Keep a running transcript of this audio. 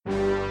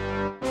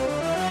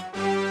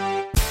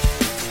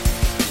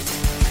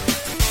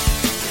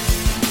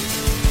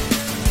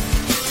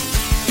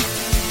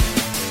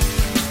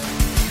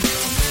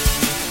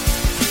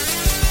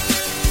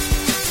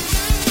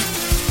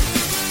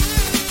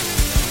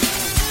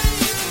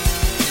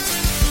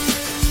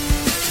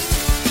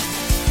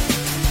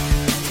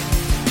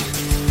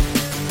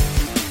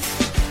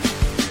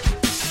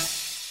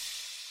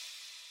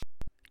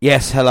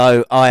Yes,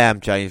 hello, I am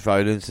James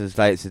Rowlands, and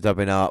today it's the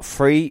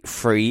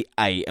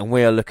Wnr338, and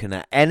we are looking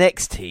at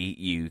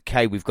NXT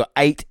UK. We've got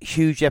 8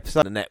 huge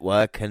episodes on the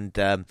network, and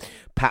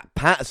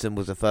Paterson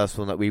was the first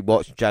one that we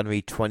watched,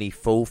 January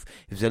 24th.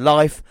 It was a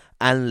life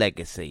and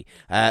legacy.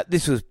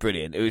 This was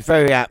brilliant. It was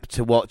very apt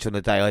to watch on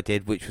the day I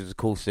did, which was, of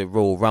course, the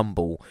Royal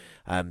Rumble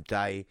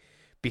day,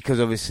 because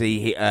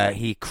obviously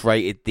he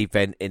created the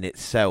event in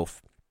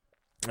itself.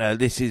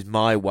 This is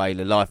my way,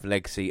 the life and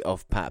legacy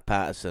of Pat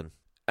Paterson.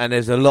 And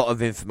there's a lot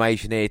of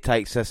information here. It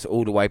takes us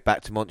all the way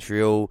back to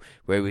Montreal,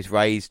 where he was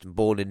raised and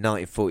born in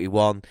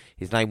 1941.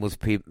 His name was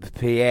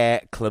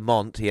Pierre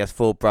Clement. He has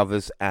 4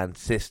 brothers and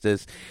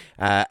sisters.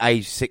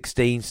 Age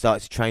 16,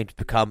 started to train to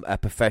become a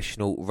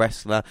professional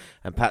wrestler,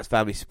 and Pat's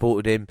family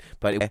supported him.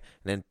 And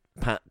then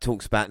Pat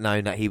talks about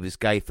knowing that he was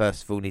gay,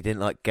 first of all, and he didn't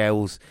like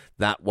girls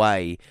that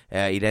way.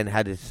 He then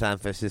headed to San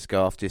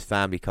Francisco after his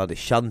family kind of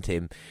shunned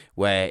him,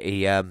 where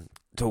he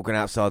talking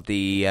outside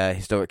the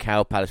historic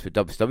Cow Palace with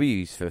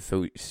WWE's for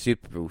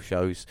Super Bowl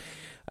shows.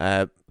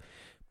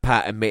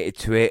 Pat admitted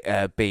to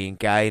it, being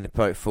gay, and the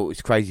poet thought it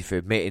was crazy for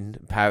admitting.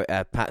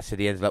 Pat said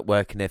he ended up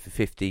working there for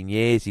 15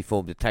 years. He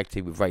formed a tag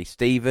team with Ray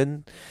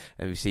Stephen,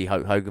 and we see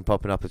Hulk Hogan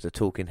popping up as a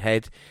talking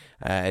head.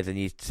 And then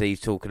you see he's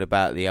talking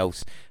about the old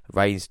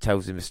Reigns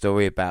tells him a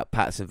story about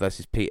Patterson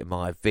versus Peter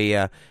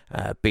Maivia,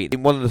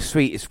 beating one of the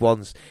sweetest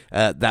ones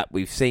that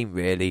we've seen,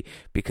 really,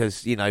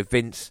 because, you know,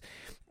 Vince...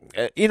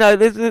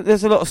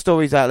 there's a lot of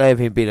stories out there of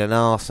him being an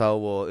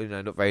arsehole or,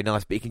 not very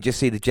nice, but you can just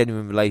see the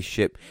genuine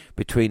relationship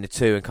between the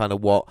two and kind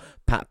of what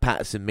Pat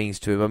Paterson means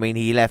to him. I mean,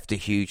 he left a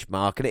huge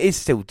mark, and it is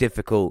still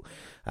difficult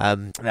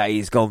that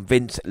he's gone.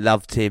 Vince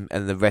loved him,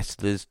 and the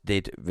wrestlers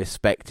did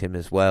respect him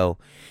as well.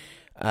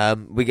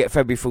 We get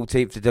February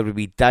 14th, the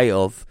WWE day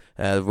of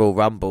the Royal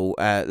Rumble.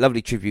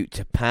 Lovely tribute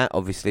to Pat.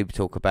 Obviously, we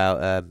talk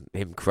about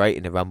him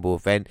creating the Rumble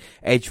event.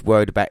 Edge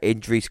worried about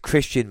injuries.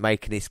 Christian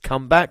making his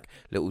comeback.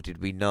 Little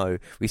did we know.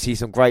 We see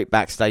some great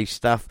backstage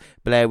stuff.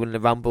 Blair winning the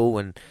Rumble,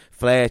 and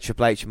Flair,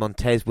 Triple H, and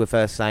Montez with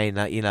her saying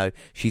that,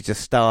 she's a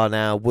star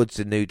now. Woods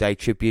a New Day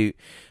tribute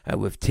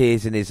with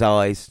tears in his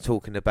eyes,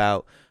 talking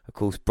about, of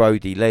course,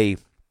 Brody Lee.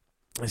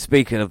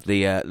 Speaking of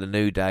the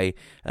New Day,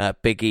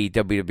 Big E,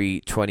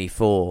 WWE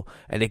 24,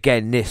 and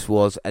again, this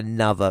was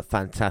another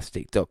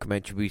fantastic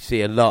documentary. We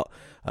see a lot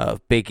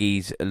of Big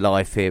E's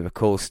life here, of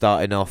course,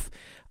 starting off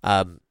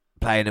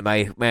playing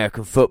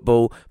American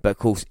football, but of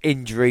course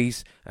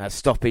injuries,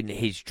 stopping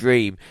his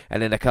dream,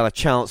 and then a kind of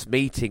chance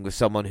meeting with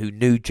someone who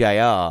knew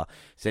JR.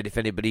 Said if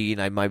anybody,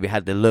 maybe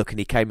had the look, and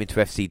he came into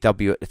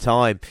FCW at the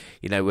time,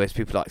 whereas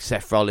people like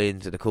Seth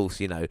Rollins and of course,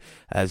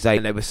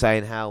 Zayn, they were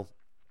saying how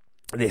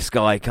this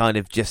guy kind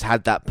of just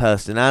had that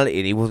personality,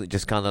 and he wasn't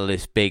just kind of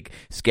this big,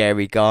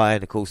 scary guy.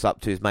 And of course,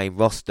 up to his main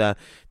roster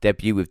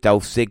debut with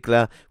Dolph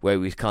Ziggler, where he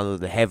was kind of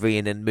the heavy,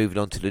 and then moving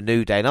on to the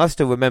New Day. And I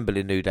still remember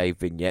the New Day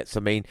vignettes. I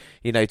mean,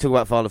 talk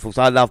about Final Force.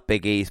 I love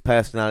Big E, his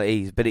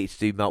personality, his ability to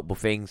do multiple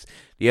things.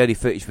 The early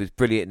footage was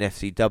brilliant in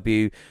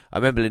FCW. I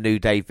remember the New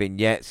Day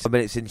vignettes. I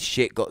mean, it's in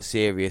shit got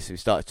serious. We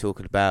started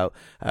talking about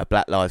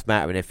Black Lives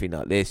Matter and everything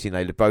like this.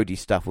 The Brody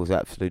stuff was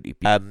absolutely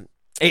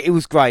It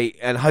was great,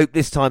 and I hope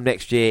this time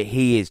next year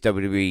he is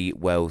WWE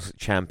World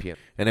Champion.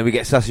 And then we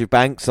get Sasha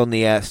Banks on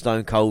the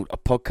Stone Cold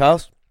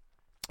podcast.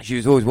 She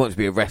was always wanting to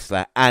be a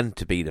wrestler and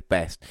to be the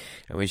best.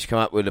 And when she came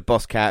up with the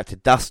boss character,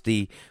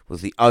 Dusty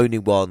was the only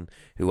one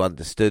who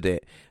understood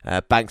it.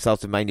 Banks,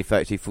 after Mania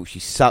 32, thought she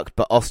sucked,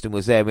 but Austin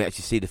was there, and we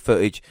actually see the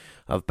footage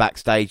of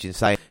backstage and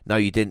saying, no,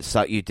 you didn't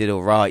suck, you did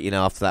all right,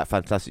 after that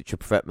fantastic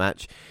triple threat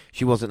match.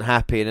 She wasn't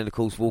happy, and then, of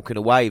course, walking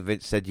away,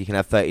 Vince said you can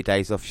have 30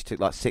 days off. She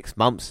took like 6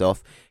 months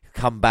off.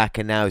 Come back,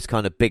 and now it's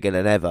kind of bigger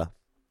than ever.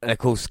 And of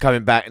course,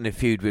 coming back in the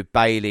feud with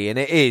Bayley, and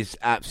it is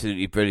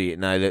absolutely brilliant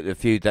now, the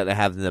feud that they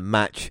have in the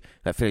match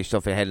that finished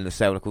off in Hell in a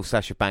Cell. And of course,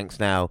 Sasha Banks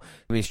now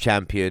women's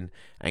champion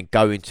and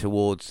going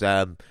towards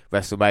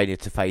WrestleMania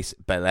to face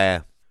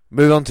Belair.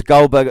 Move on to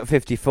Goldberg at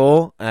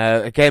 54.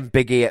 Again,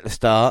 Big E at the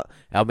start.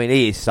 I mean,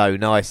 he is so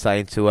nice,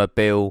 saying to her,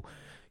 Bill,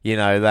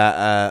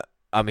 that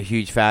I'm a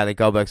huge fan, and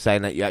Goldberg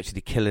saying that you're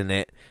actually killing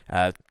it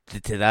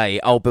today.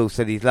 Old Bill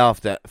said he's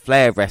laughed at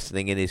Flair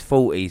wrestling in his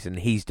 40s, and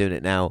he's doing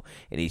it now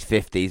in his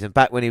 50s. And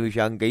back when he was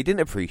younger, he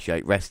didn't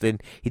appreciate wrestling.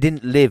 He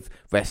didn't live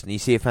wrestling. You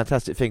see a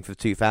fantastic thing from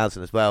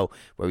 2000 as well,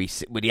 where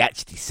he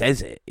actually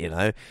says it.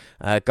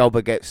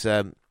 Goldberg gets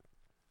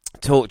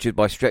tortured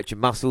by stretching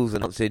muscles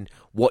and announcing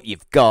what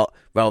you've got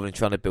rather than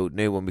trying to build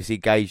new one. We see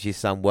Gage, his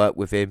son, work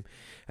with him.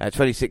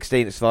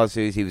 2016, as far as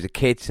he was a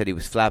kid, said he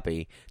was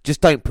flabby.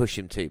 Just don't push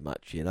him too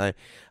much,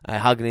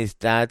 hugging his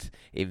dad.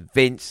 In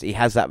Vince, he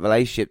has that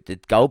relationship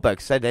that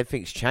Goldberg said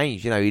everything's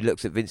changed. He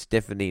looks at Vince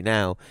differently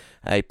now.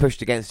 He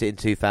pushed against it in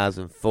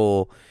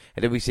 2004.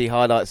 And then we see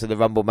highlights of the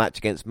Rumble match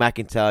against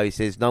McIntyre. He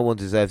says no one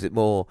deserves it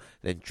more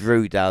than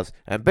Drew does.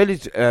 And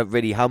Billy's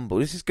really humble.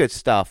 This is good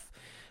stuff.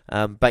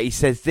 But he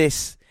says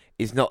this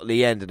is not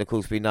the end. And of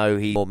course, we know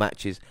he more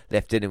matches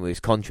left in him with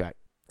his contract.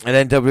 And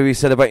then WWE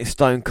celebrating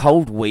Stone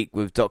Cold Week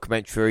with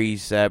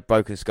documentaries,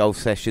 Broken Skull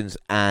sessions,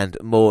 and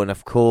more. And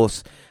of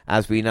course,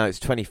 as we know, it's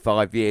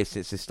 25 years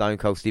since the Stone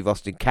Cold Steve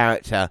Austin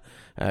character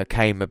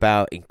came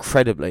about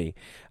incredibly.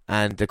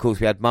 And of course,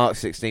 we had March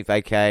 16th,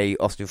 aka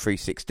Austin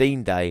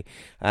 316 Day.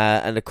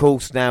 And of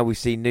course, now we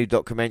see new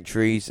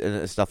documentaries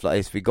and stuff like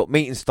this. We got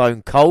Meeting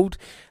Stone Cold,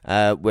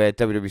 where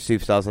WWE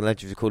superstars and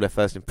legends record their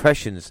first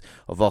impressions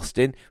of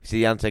Austin. We see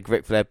The Undertaker,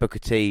 Ric Flair, Booker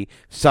T,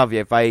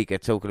 Savio Vega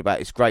talking about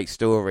this great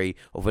story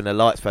of when the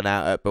lights went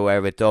out at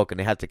Beware a Dog and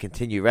they had to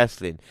continue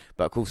wrestling.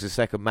 But of course, the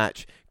second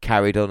match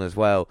carried on as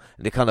well,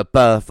 and the kind of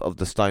birth of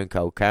the Stone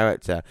Cold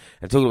character.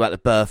 And talking about the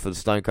birth of the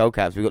Stone Cold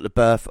character, we got the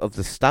birth of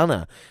the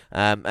Stunner,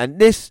 and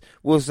this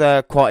was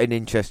quite an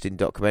interesting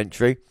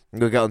documentary.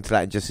 We'll get on to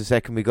that in just a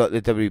second. We got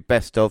the W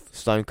Best of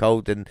Stone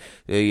Cold and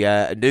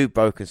the new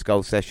Broken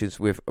Skull sessions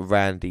with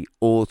Randy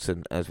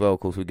Orton as well.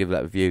 Of course, we'll give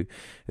that review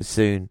as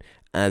soon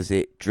as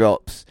it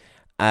drops.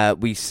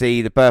 We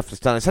see the birth of the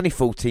Stunner. It's only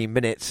 14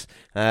 minutes.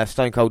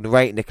 Stone Cold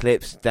narrating the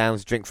clips,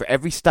 downs a drink for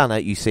every Stunner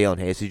you see on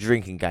here. It's a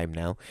drinking game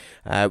now.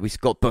 We've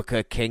got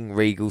Booker, King,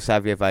 Regal,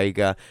 Savio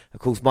Vega. Of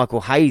course,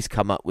 Michael Hayes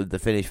come up with the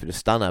finish for the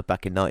Stunner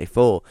back in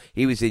 '94.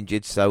 He was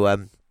injured,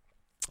 so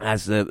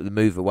as the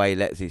move away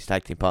lets his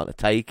tag team partner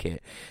take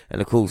it.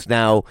 And of course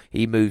now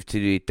he moved to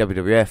the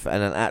WWF,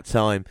 and at that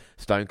time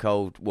Stone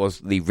Cold was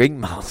the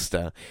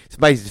ringmaster. It's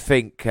amazing to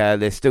think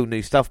there's still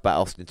new stuff about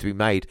Austin to be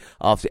made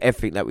after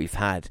everything that we've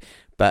had.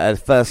 But the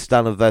first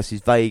Stunner versus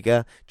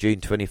Vega,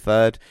 June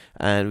 23rd,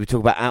 and we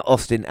talk about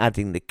Austin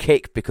adding the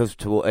kick because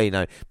before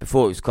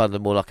it was kind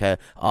of more like a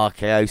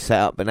RKO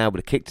setup, but now with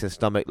a kick to the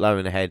stomach,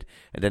 lowering the head,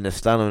 and then the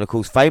Stunner, and of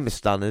course famous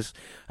Stunners.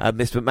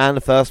 Mr. McMahon,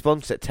 the first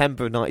one,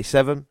 September of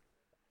 '97.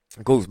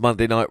 Of course,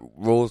 Monday Night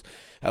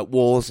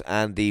Wars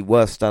and the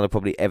worst Stunner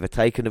probably ever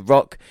taken. The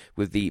Rock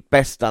with the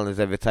best Stunners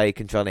ever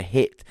taken, trying to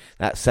hit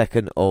that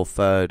second or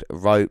third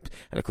rope.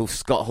 And of course,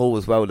 Scott Hall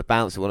as well, the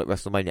bouncer one at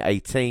WrestleMania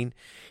 18.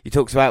 He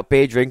talks about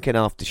beer drinking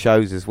after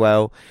shows as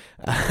well,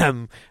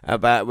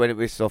 about when it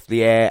was off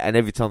the air, and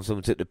every time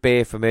someone took the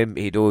beer from him,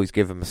 he'd always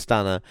give him a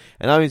Stunner.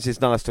 And Owens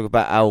is nice to talk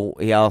about how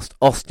he asked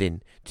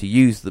Austin to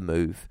use the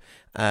move.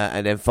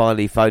 And then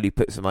finally Foley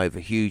puts him over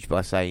huge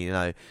by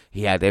saying,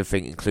 he had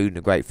everything, including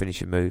a great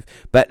finishing move.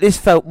 But this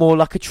felt more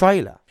like a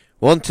trailer.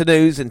 On to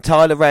news, and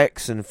Tyler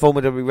Rex, and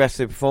former WWE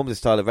wrestler performed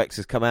as Tyler Rex,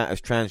 has come out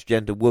as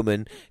transgender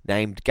woman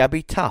named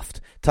Gabby Tuft.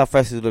 Tuft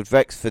wrestled with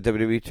Rex for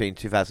WWE between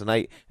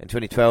 2008 and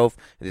 2012,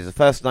 and is the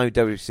first known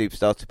WWE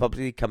superstar to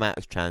publicly come out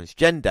as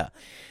transgender.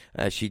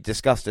 She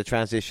discussed her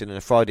transition in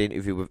a Friday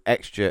interview with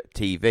Extra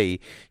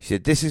TV. She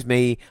said, "This is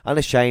me,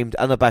 unashamed,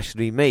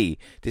 unabashedly me.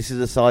 This is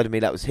a side of me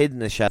that was hidden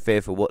in the shadow,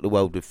 fear for what the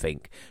world would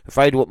think.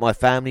 Afraid of what my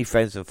family,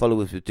 friends and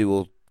followers would do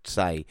or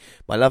say.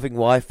 My loving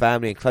wife,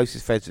 family and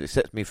closest friends have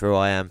accepted me for who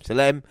I am. To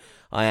them,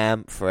 I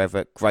am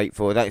forever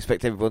grateful. I don't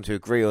expect everyone to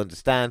agree or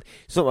understand.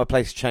 It's not my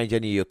place to change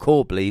any of your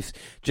core beliefs.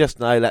 Just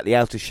know that the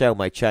outer shell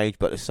may change,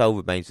 but the soul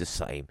remains the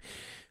same.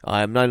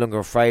 I am no longer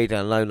afraid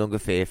and I'm no longer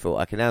fearful.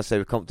 I can now say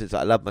with confidence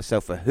that I love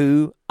myself for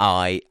who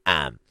I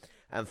am."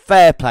 And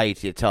fair play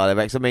to you, Tyler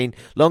Rex. I mean,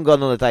 long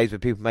gone are the days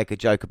when people make a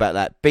joke about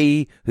that.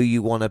 Be who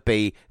you want to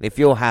be. And if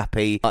you're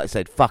happy, like I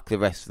said, fuck the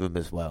rest of them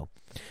as well.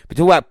 But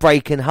talk about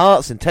breaking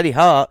hearts, and Teddy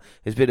Hart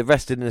has been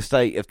arrested in the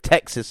state of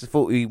Texas. The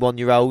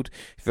 41-year-old,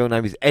 his real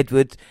name is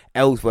Edward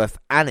Ellsworth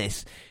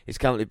Annis, is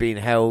currently being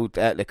held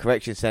at the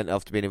correction centre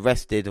after being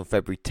arrested on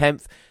February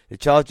 10th. The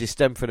charges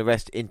stem from an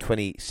arrest in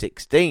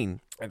 2016.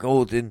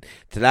 According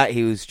to that,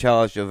 he was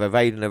charged of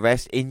evading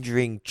arrest,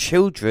 injuring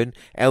children,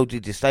 elderly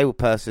disabled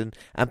person,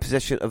 and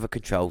possession of a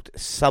controlled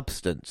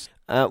substance.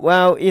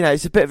 Well,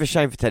 it's a bit of a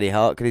shame for Teddy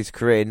Hart, because his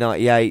career in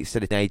 '98,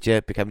 still a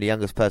teenager, became the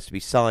youngest person to be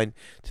signed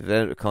to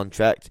the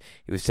contract.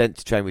 He was sent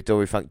to train with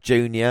Dory Funk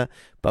Jr.,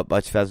 but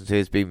by 2002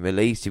 has been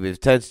released. He was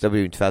returned to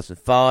W in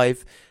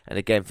 2005, and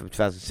again from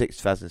 2006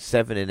 to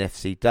 2007 in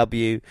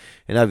FCW.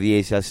 And over the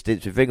years, he has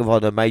stints with Ring of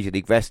Honor, Major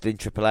League Wrestling,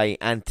 AAA,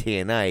 and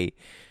TNA.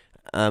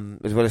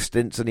 As well as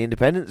stints on the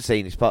independent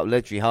scene. He's part of the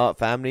legendary Hart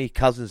family,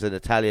 cousins of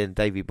Natalia and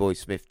Davey Boy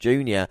Smith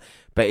Jr.,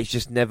 but it's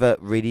just never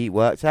really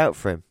worked out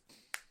for him.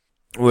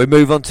 We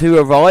move on to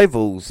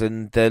arrivals,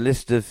 and the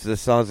list of the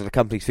size of the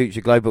company's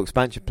future global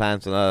expansion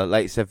plans and our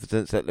latest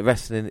evidence that the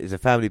wrestling is a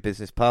family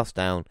business passed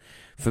down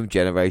from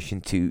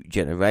generation to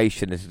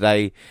generation. And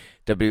today,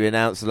 WWE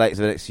announced the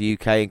latest of Nxt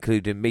Uk,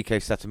 including Miko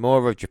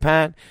Satomura of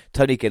Japan,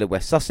 Tony Gill of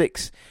West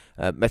Sussex,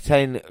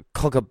 Metin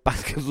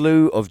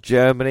Kogabakalu of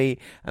Germany,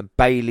 and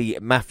Bailey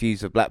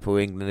Matthews of Blackpool,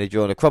 England. They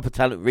joined a crop of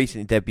talent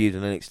recently debuted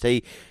on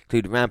NXT,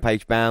 including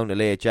Rampage Bound,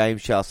 Aaliyah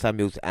James, Charles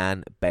Samuels,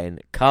 and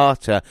Ben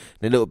Carter.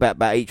 And a little bit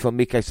about each one.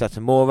 Miko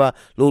Satomura,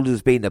 Lawler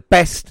has been the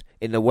best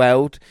in the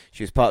world.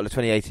 She was part of the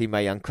 2018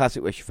 Mae Young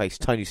Classic, where she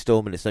faced Toni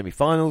Storm in the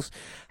semi-finals.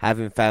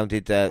 Having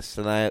founded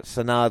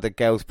Sanada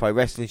Girls Pro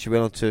Wrestling, she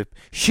went on to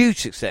huge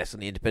success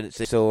on the independent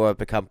scene, saw her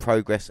become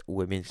Progress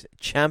Women's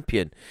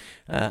Champion.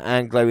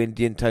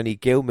 Anglo-Indian Tony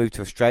Gill moved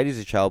to Australia as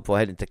a child before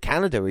heading to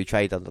Canada, where he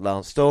trained under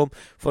Lance Storm.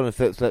 Following the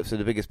footsteps of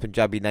the biggest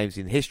Punjabi names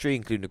in history,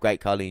 including the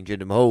great Carleen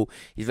Jinder Mahal,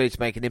 he's ready to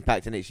make an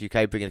impact in Nxt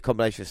UK, bringing a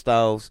combination of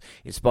styles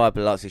inspired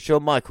by the likes of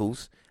Shawn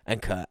Michaels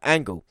and Kurt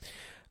Angle.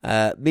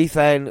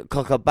 Methane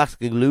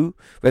Kokabasgulu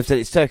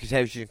represented its Turkish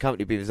television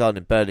company, being residing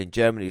in Berlin,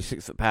 Germany. The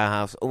 6-foot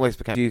powerhouse almost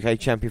became UK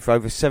champion for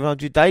over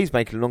 700 days,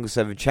 making the longest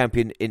serving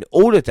champion in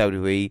all of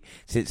WWE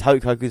since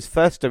Hulk Hogan's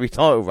first WWE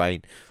title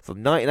reign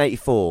from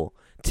 1984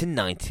 to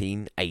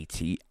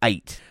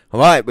 1988.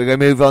 Alright, we're going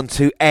to move on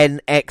to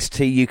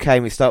NXT UK,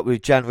 and we start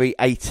with January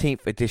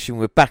 18th edition.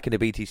 We're back in the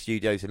BT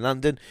Studios in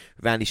London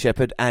with Andy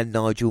Shepherd and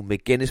Nigel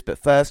McGuinness. But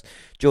first,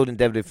 Jordan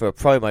Devlin for a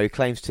promo. He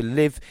claims to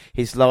live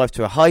his life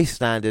to a high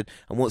standard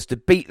and wants to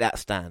beat that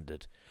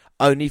standard,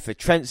 only for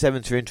Trent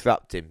Seven to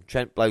interrupt him.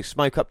 Trent blows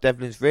smoke up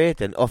Devlin's rear,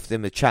 then offers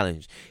him a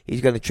challenge.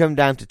 He's going to trim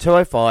down to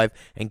 205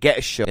 and get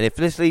a shot. And if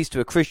this leads to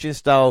a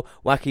Christian-style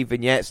wacky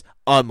vignettes,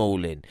 I'm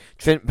all in.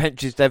 Trent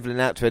benches Devlin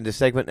out to end the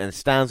segment and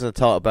stands on the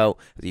title belt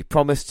as he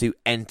promised to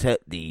enter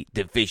the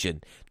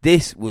division.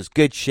 This was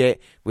good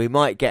shit. We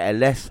might get a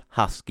less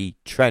husky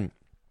Trent.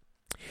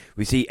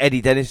 We see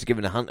Eddie Dennis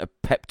giving a Hunt a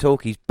pep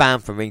talk. He's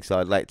banned from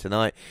ringside late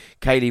tonight.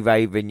 Kaylee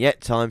Ray vignette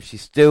time.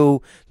 She's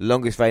still the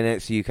longest reigning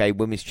Nxt UK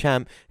Women's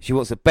Champ. She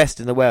wants the best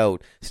in the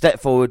world.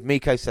 Step forward,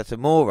 Miko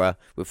Satomura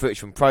with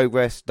footage from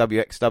Progress,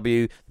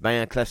 WXW, the Mae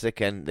Young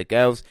Classic and the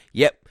girls.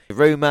 Yep, the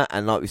rumour,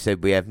 and like we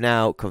said, we have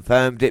now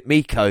confirmed it.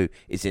 Miko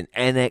is in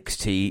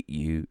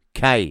NXT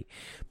UK.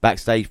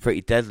 Backstage,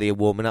 Pretty Deadly are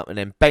warming up, and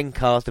then Ben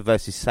Carter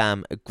versus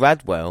Sam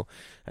Gradwell.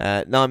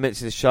 9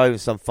 minutes of the show and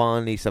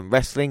some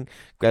wrestling.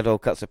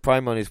 Gradwell cuts a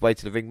promo on his way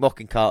to the ring,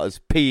 mocking Carter's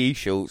PE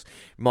shorts,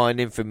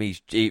 reminding him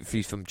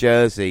he's from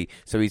Jersey,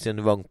 so he's in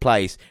the wrong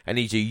place, and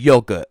he's a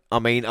yoghurt. I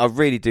mean, I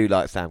really do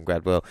like Sam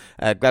Gradwell.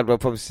 Gradwell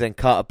promises to send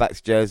Carter back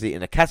to Jersey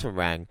in a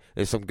catamaran.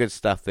 There's some good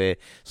stuff here.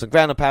 Some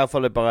ground and power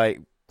followed by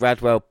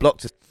Gradwell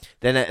blocked,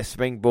 then at a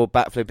springboard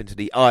backflip into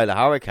the eye of the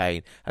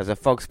Hurricane as a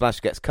fog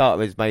splash gets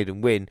Carter his maiden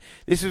win.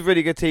 This was a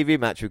really good TV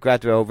match with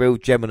Gradwell, a real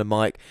gem on the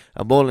mic,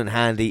 and more than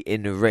handy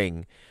in the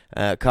ring.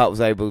 Carter was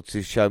able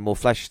to show more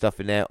flashy stuff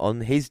in there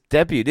on his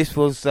debut. This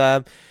was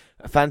a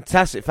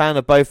fantastic. Fan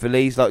of both of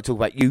these. Like to talk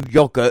about you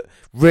yogurt.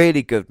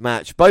 Really good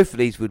match. Both of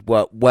these would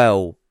work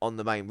well on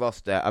the main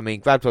roster. I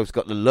mean, Gradwell's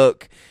got the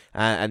look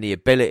and the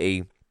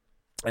ability,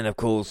 and of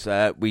course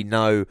we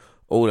know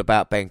all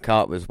about Ben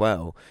Carter as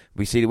well.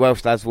 We see the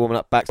Welsh lads warming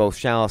up back while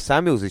Shah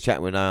Samuels is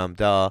chatting with Noam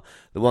Dar.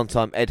 The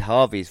one-time Ed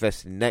Harvey is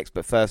wrestling next,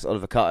 but first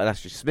Oliver Carter and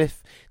Ashley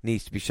Smith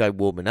needs to be shown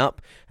warming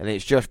up. And then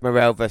it's Josh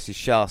Morrell versus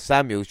Shah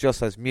Samuels. Josh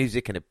has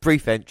music and a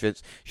brief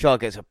entrance. Shah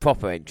gets a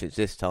proper entrance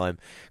this time.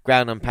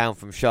 Ground and pound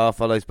from Shah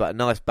follows, but a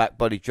nice back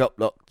body drop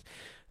lock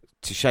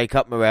to shake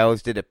up Morrell.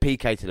 Did a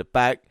PK to the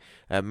back.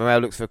 Morrell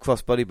looks for a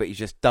crossbody, but he's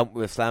just dumped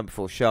with a slam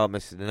before Shah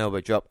misses an elbow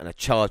drop and a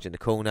charge in the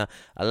corner.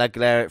 A leg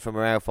lariat from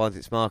Morrell finds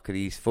its mark, and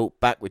he's fought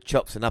back with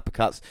chops and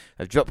uppercuts.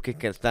 A drop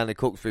kick and Stanley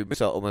corkscrew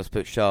moonsault almost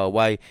puts Shah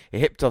away. A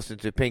hip toss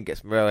into a pin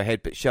gets Morrell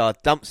ahead, but Shah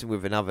dumps him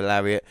with another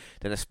lariat.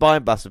 Then a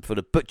spine buster before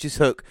the butcher's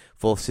hook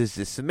forces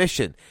the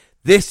submission.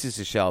 This is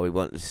the Shah we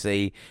want to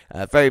see.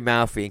 Very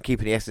mouthy and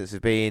keeping the essence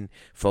of being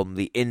from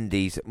the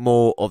indies.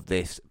 More of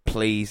this,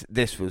 please.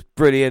 This was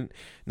brilliant.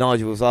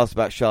 Nigel was asked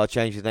about Shah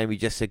changing his name. He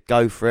just said,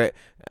 go for it.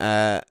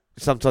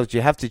 Sometimes you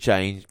have to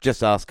change.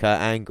 Just ask Kurt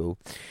Angle.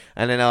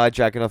 And then I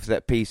dragging off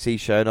that PC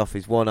showing off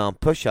his one-arm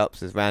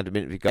push-ups as random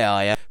interview goes.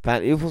 Yeah.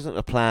 Apparently it wasn't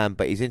a plan,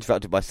 but he's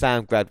interrupted by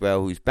Sam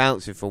Gradwell, who's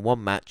bouncing from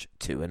one match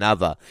to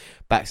another.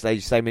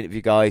 Backstage, same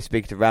interview guy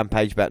speaking to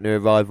Rampage about new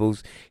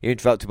arrivals. You're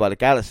interrupted by the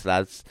Gallus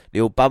lads. They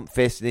all bump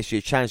fists and issue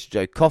a challenge to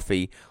Joe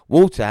Coffey.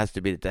 Walter has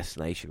to be the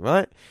destination,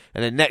 right?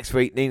 And then next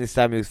week, Nina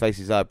Samuels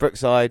faces Aya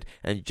Brookside,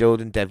 and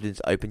Jordan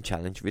Devlin's open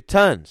challenge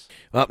returns.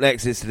 Up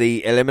next is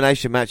the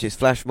elimination matches.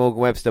 Flash Morgan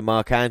Webster,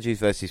 Mark Andrews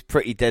versus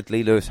Pretty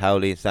Deadly, Lewis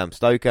Howley and Sam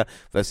Stoker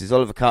versus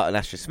Oliver Carter and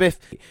Ashley Smith.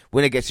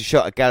 Winner gets a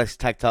shot at Gallus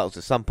tag titles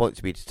at some point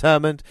to be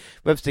determined.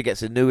 Webster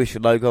gets a newish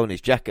logo on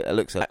his jacket that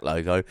looks like that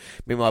logo.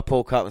 Meanwhile,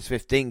 Paul Carter and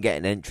Smith didn't get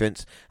an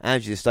entrance.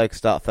 Andrews and Stoker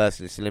start first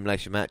in this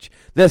elimination match.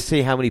 Let's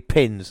see how many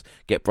pins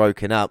get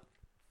broken up.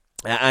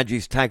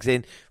 Andrews tags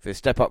in for a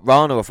step-up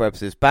Rana off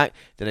Webster's back,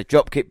 then a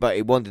drop kick, but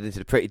he wandered into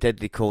the Pretty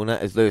Deadly corner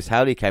as Lewis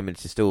Howley came in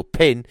to steal a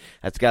pin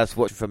as Gallus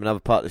watching from another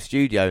part of the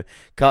studio.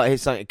 Carter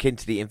hits something akin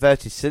to the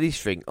inverted silly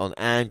string on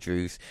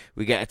Andrews.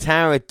 We get a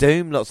Tower of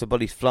Doom, lots of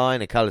bodies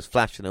flying, the colours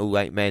flash, and all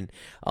 8 men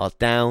are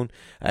down.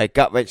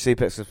 Gut wrench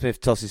suplex from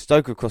Smith tosses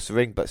Stoker across the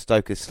ring, but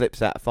Stoker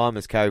slips out of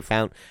fireman's carry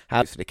found.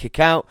 Howley for the kick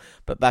out,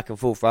 but back and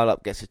forth roll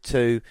up gets a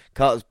 2.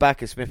 Carter's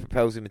back as Smith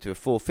propels him into a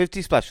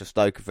 450 splash for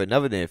Stoker for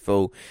another near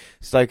fall.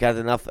 Stoker had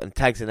enough and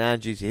tags in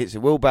Andrews. He hits a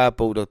wheelbarrow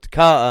bulldog to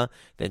Carter,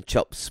 then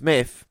chops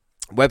Smith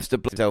Webster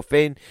blows himself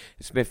in,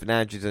 Smith and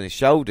Andrews on his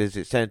shoulders.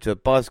 It's turned to a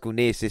bicycle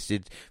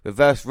knee-assisted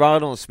reverse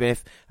ride on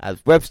Smith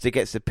as Webster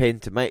gets the pin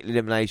to make the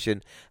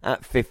elimination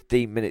at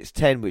 15 minutes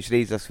 10, which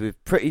leaves us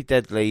with Pretty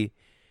Deadly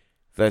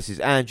versus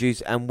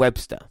Andrews and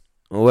Webster.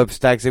 Well,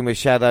 Webster tags in with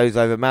Shadows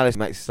over Malice,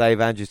 makes a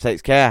save. Andrews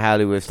takes care of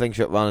Howley with a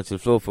slingshot run onto the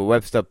floor for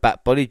Webster.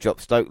 Back body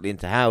drop Stokely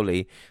into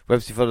Howley.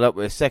 Webster followed up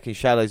with a second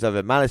Shadows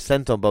over Malice,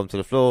 senton bomb to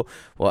the floor,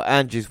 while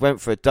Andrews went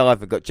for a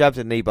dive and got jabbed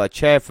in the knee by a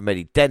chair from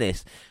Eddie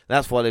Dennis.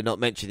 That's why they're not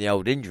mentioning the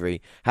old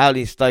injury. Howley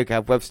and Stoke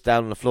have Webster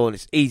down on the floor, and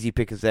it's easy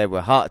pickers there with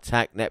a heart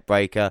attack net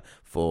breaker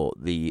for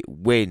the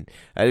win.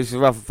 This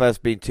was rough at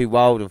first, being too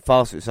wild and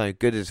fast. It was so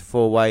good as a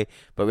four-way,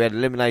 but we had an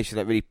elimination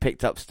that really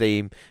picked up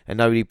steam, and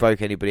nobody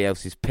broke anybody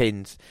else's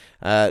pins.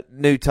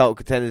 New title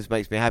contenders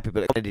makes me happy,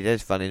 but Eddie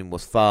Dennis running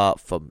was far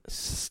from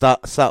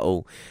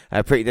subtle.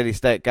 Pretty Deadly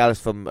stay at Gallus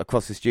from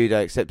across the studio,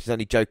 except it's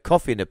only Joe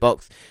Coffey in the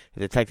box.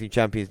 The tag team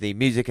champions need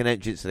music and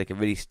entrance so they can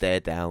really stare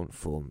down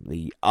from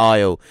the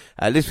aisle.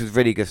 This was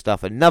really good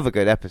stuff. Another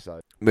good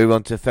episode. Move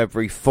on to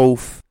February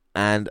 4th.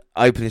 And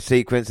opening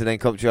sequence, and then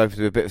commentary opens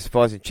with a bit of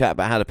surprise and chat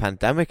about how the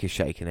pandemic is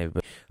shaking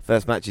everybody.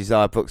 First match is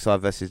Zaya Brookside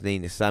versus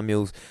Nina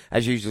Samuels.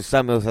 As usual,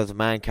 Samuels has a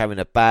man carrying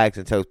her bags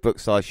and tells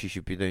Brookside she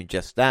should be doing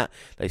just that.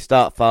 They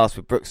start fast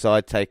with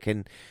Brookside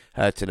taking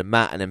her to the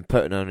mat and then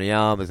putting her on the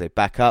arm as they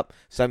back up.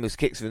 Samuels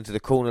kicks her into the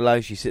corner low.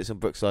 She sits on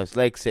Brookside's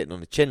leg, sitting on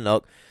the chin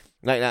lock.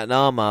 Making that an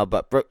armbar,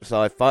 but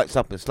Brookside fights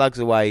up and slugs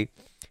away.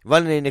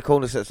 Running in the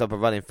corner sets up a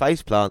running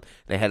face plant,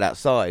 and they head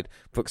outside.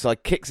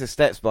 Brookside kicks the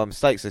steps by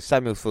mistake, so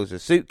Samuel falls a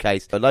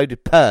suitcase, a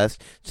loaded purse,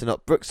 to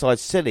knock Brookside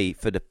silly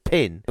for the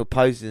pin.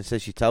 Opposes and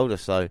says she told her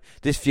so.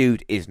 This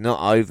feud is not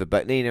over,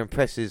 but Nina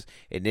impresses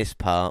in this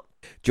part.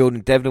 Jordan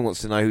Devlin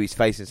wants to know who he's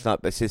facing tonight,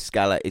 but says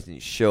Scala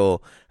isn't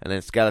sure. And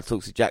then Scala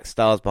talks to Jack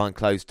Stars behind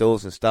closed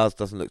doors, and Stars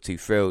doesn't look too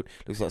thrilled.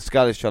 Looks like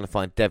Scala's trying to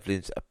find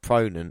Devlin's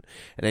opponent.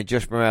 And then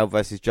Josh Morrell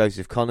versus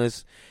Joseph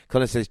Connors.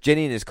 Connors says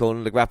Ginny in his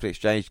corner. The grapple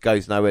exchange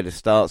goes nowhere to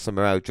start, so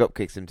Morrell drop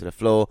kicks him to the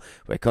floor,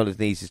 where Connors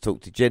needs to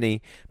talk to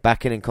Ginny.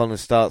 Back in, and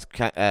Connors starts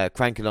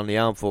cranking on the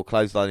arm for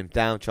clothesline him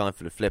down, trying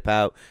for the flip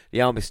out.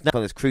 The arm is snapped.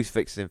 Connors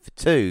crucifixes him for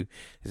two.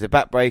 There's a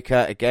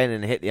backbreaker again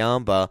and hit the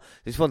armbar.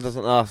 This one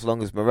doesn't last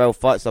long as Morrell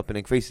fights up and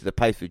increases the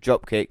pace with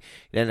dropkick.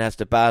 He then has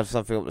to battle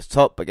something up the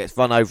top but gets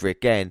run over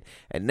again.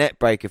 And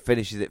Netbreaker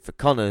finishes it for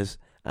Connors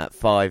at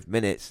 5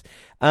 minutes.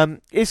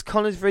 Is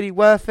Connors really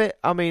worth it?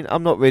 I mean,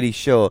 I'm not really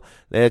sure.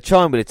 They're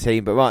trying with a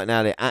team, but right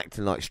now they're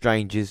acting like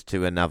strangers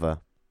to another.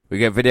 We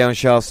get video on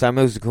Charles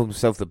Samuels, who calls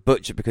himself the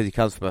Butcher because he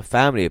comes from a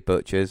family of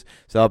butchers.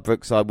 So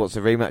Brookside wants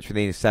a rematch with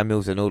Nina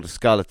Samuels and orders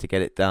Scarlett to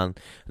get it done.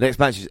 The next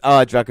match is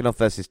Dragunov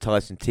versus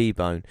Tyson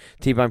T-Bone.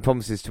 T-Bone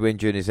promises to win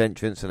during his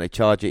entrance, and they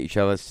charge at each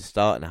other to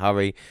start in a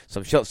hurry.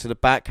 Some shots to the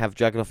back have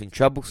Dragunov in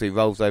trouble, so he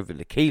rolls over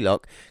the key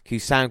lock.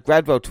 Cues Sam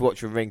Gradwell to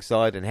watch from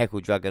ringside and heckle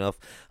Dragunov.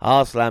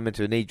 Slam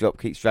into a knee drop,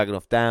 keeps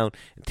Dragunov down,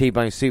 and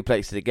T-Bone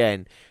suplexes it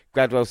again.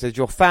 Gradwell says,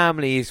 "Your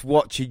family is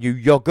watching you,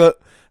 yogurt."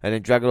 And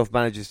then Dragunov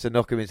manages to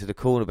knock him into the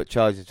corner, but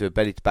charges into a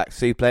belly-to-back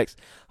suplex.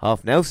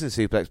 Half Nelson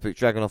suplex puts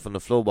Dragunov on the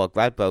floor while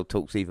Gradwell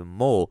talks even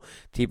more.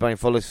 T-Bone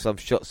follows with some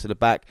shots to the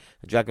back,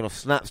 and Dragunov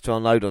snaps to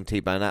unload on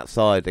T-Bone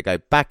outside. They go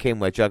back in,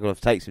 where Dragunov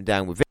takes him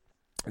down with it.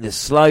 The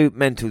slow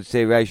mental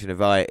deterioration of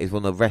Riot is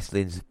one of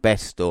wrestling's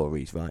best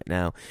stories right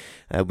now.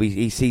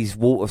 He sees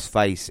Walter's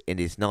face in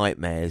his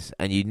nightmares,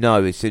 and you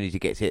know as soon as he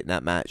gets hit in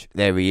that match,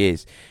 there he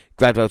is.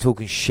 Gradwell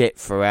talking shit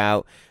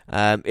throughout.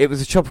 It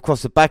was a chop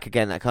across the back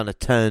again that kind of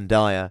turned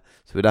dire,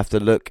 so we'd have to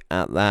look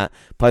at that.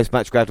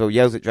 Post-match, Gradwell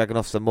yells at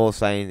Dragunov some more,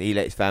 saying he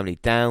let his family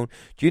down.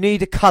 "Do you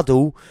need a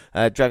cuddle?"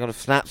 Dragunov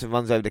snaps and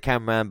runs over the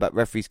cameraman, but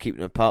referees keep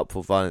them apart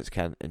before violence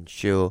can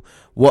ensure.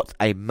 What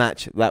a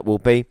match that will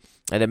be.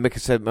 And then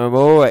Mikasa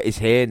Mamora is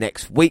here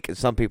next week, and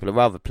some people are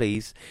rather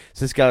pleased.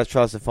 So Scala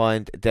tries to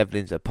find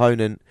Devlin's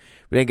opponent.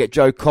 We then get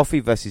Joe Coffey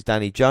versus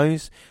Danny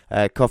Jones.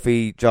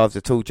 Coffey drives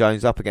a tall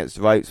Jones up against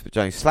the ropes, but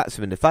Jones slaps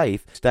him in the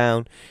face.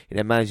 Down. He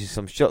then manages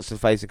some shots to the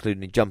face,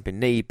 including a jumping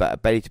knee, but a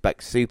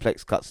belly-to-back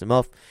suplex cuts him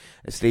off.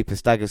 A sleeper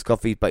staggers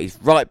Coffey, but he's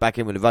right back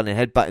in with a running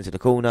headbutt into the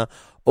corner.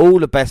 All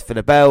the best for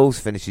the bells,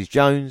 finishes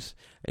Jones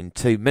in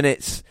 2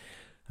 minutes.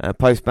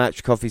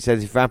 Post-match, Coffey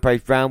says if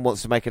Rampage Brown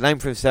wants to make a name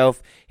for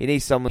himself, he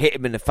needs someone to hit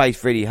him in the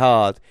face really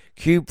hard.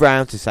 Cue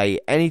Brown to say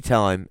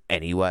anytime,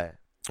 anywhere.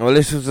 Well,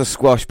 this was a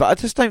squash, but I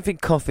just don't think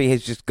Coffey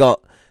has just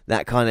got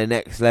that kind of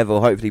next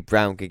level. Hopefully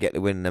Brown can get the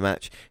win in the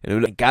match.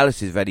 And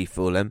Gallus is ready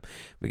for them.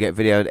 We get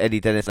video of Eddie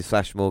Dennis,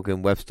 Flash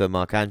Morgan, Webster,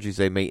 Mark Andrews.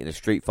 They meet in a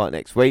street fight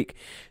next week.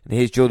 And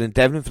here's Jordan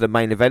Devlin for the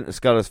main event. And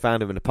Sculler's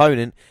found him an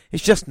opponent.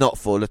 It's just not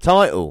for the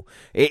title.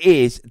 It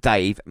is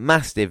Dave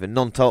Mastiff, and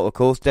non-title, of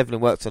course.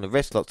 Devlin works on a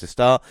wrist lock to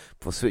start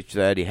before switch to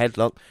the early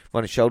headlock.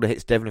 Running shoulder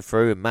hits Devlin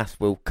through, and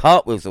Mastiff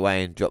cartwheels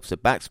away and drops a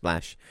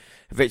backsplash.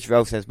 A victory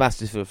roll sends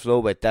Mastiff to the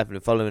floor, where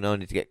Devlin following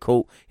only to get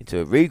caught into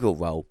a regal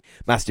roll.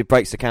 Mastiff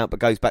breaks the count but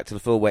goes back to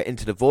the floor, where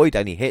Into the Void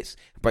only hits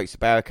and breaks the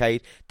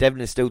barricade.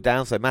 Devlin is still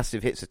down, so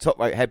Mastiff hits a top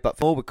rope headbutt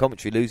forward, with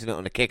commentary losing it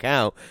on a kick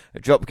out. A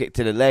drop kick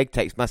to the leg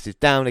takes Mastiff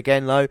down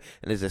again low, and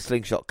there's a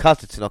slingshot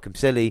cutter to knock him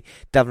silly.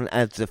 Devlin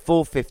adds a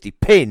 450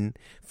 pin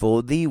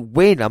for the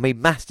win. I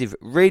mean, Mastiff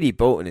really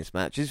bought in this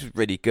match. This was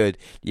really good.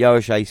 The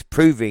Irish Ace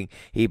proving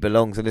he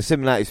belongs, and the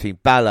similarities between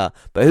Balor,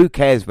 but who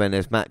cares when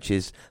there's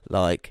matches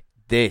like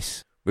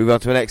this? Move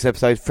on to the next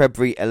episode,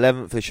 February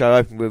 11th. The show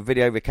opened with a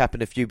video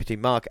recapping a feud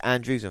between Mark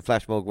Andrews and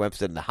Flash Morgan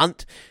Webster in the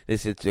Hunt.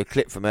 This is a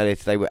clip from earlier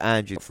today where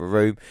Andrews for a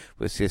room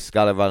with his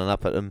Sculler running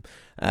up at them.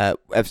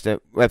 Webster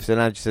and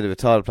Andrews said they were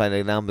tired of playing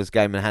a numbers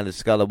game and handed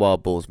Sculler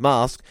Wild Boar's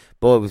mask.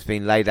 Boy was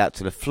being laid out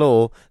to the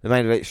floor. The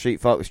main event street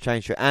fight was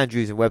changed to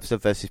Andrews and Webster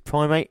versus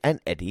Primate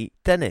and Eddie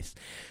Dennis.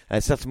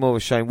 Suttermore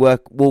was shown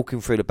walking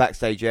through the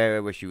backstage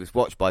area where she was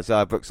watched by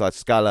Zaya Brookside,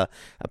 Sculler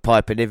and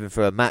Piper Niven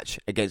for a match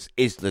against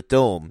Isla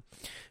Dawn.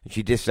 And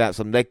she dished out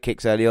some leg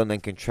kicks early on, then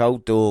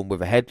controlled Dawn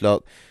with a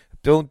headlock.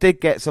 Dawn did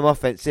get some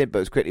offense in, but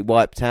was quickly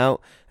wiped out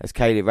as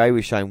Kaylee Ray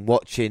was shown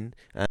watching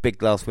a big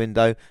glass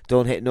window.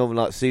 Dawn hit Northern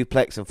Light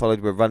suplex and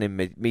followed with a running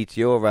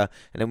Meteora,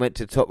 and then went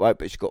to the top rope,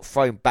 but she got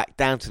thrown back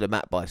down to the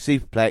mat by a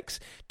superplex.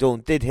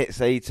 Dawn did hit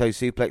Saito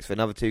suplex for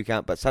another 2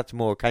 count, but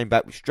Satomura came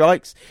back with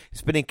strikes, a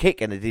spinning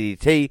kick and a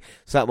DDT.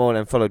 Satomura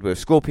then followed with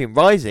a Scorpion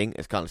Rising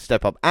as kind of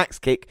step up axe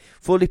kick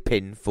for the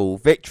pinfall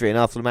victory. And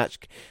after the match,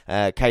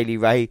 Kaylee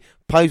Ray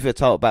posed with a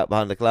title back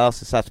behind the glass,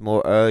 and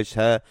Satomura urged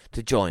her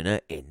to join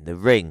her in the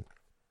ring.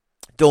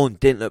 Dawn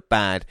didn't look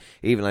bad,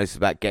 even though this is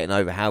about getting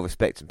over how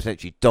respected and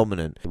potentially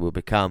dominant it will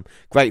become.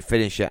 Great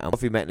finisher, and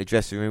Coffee met in the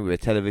dressing room with a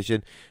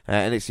television.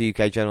 NXT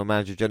UK General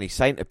Manager Johnny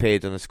Saint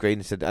appeared on the screen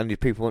and said that only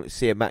people want to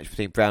see a match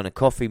between Brown and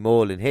Coffee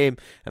more than him,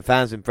 and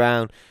fans in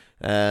Brown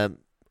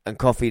and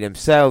Coffee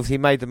themselves. He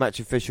made the match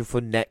official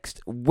for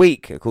next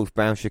week. Of course,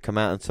 Brown should come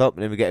out on top,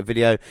 and then we get a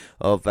video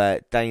of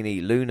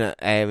Danny Luna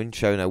airing,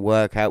 showing her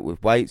workout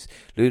with weights.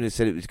 Luna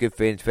said it was good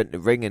for him to enter the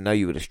ring and know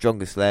you were the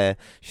strongest there.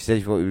 She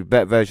said she wanted to be a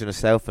better version of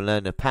herself and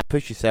learn to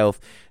push yourself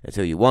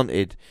until you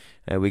wanted.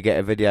 We get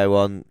a video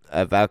on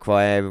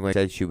Valkyrie airing where she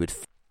said she would.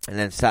 And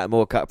then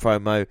Satomura cut a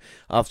promo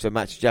after a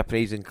match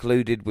Japanese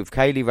included with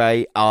Kaylee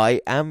Ray,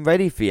 I am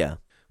ready for you.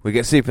 We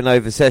get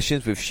Supernova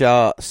sessions with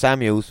Shah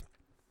Samuels.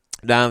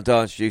 Now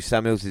Dar introduced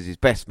Samuels as his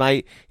best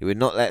mate. He would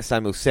not let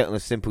Samuels sit on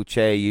a simple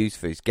chair used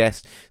for his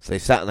guest, so they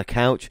sat on the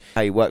couch.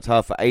 He worked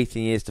hard for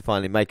 18 years to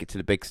finally make it to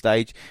the big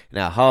stage.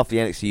 Now half the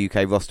NXT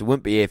UK roster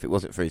wouldn't be here if it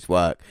wasn't for his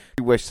work.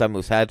 We wish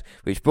Samuels had,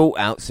 which brought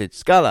out Sid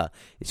Sculler.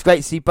 It's great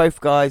to see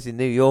both guys in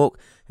New York,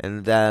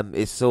 and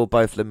it saw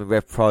both of them in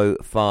Rev Pro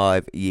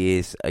 5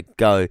 years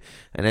ago.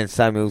 And then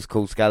Samuels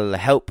called Sculler to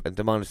help and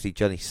demanded to see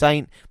Johnny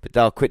Saint, but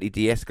Dahl quickly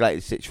de-escalated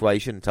the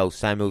situation and told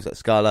Samuels that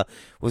Sculler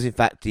was in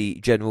fact the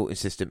general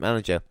assistant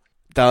manager.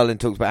 Darlin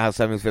talks about how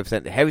Samuels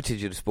represent the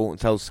heritage of the sport and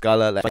told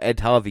Sculler that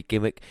Ed Harvey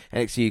gimmick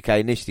NXT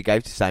UK initially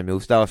gave to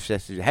Samuels. Dahl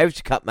suggested a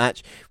Heritage Cup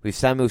match with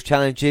Samuels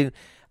challenging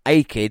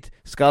A-Kid.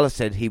 Sculler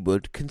said he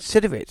would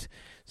consider it.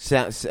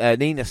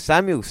 Nina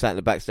Samuels sat in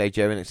the backstage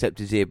area and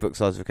accepted Zia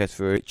Brookside's request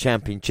for a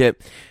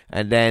championship.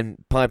 And then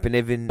Piper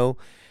Niven,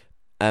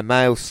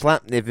 Male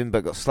slapped Niven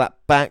but got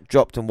slapped back,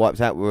 dropped and wiped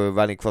out with a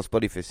running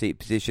crossbody for a seated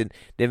position.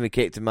 Niven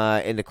kicked him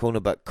in the corner,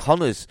 but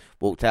Connors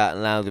walked out and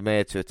allowed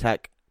Amir to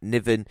attack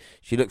Niven.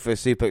 She looked for a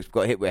suplex but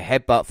got hit with a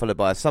headbutt followed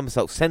by a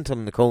somersault senton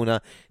in the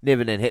corner.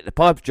 Niven then hit the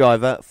Piper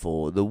driver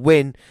for the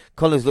win.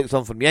 Connors looked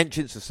on from the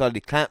entrance and slowly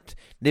clapped.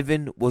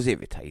 Niven was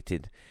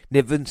irritated.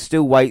 Niven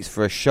still waits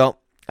for a shot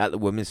at the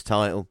women's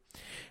title.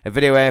 A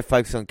video air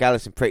focused on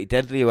Gallus and Pretty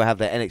Deadly, who will have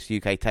their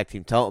NXT UK Tag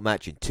Team title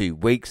match in 2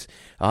 weeks.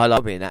 A highlight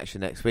will be in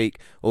action next week.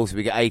 Also,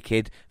 we get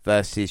A-Kid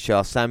versus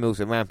Shah Samuels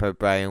and Rampo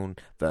Brown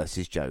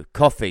versus Joe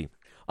Coffey.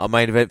 Our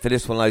main event for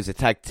this one loads a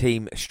tag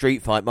team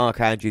street fight. Mark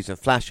Andrews and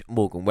Flash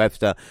Morgan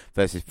Webster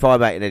versus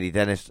Primate and Eddie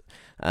Dennis.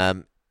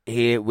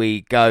 Here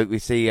we go. We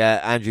see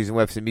Andrews and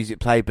Webster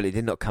music play, but it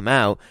did not come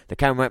out. The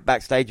camera went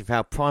backstage and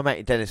found Primate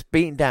and Dennis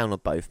beating down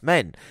on both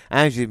men.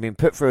 Andrews had been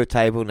put through a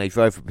table and they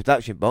drove a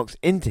production box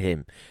into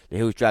him. The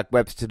Hills dragged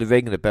Webster to the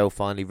ring and the bell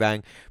finally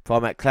rang.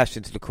 Primate clashed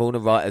into the corner,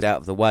 right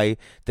out of the way.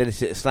 Dennis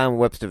hit a slam on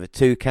Webster for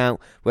 2 count.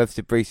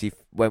 Webster briefly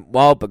went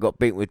wild but got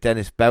beaten with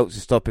Dennis' belt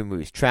to stop him with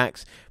his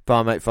tracks.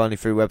 Primate finally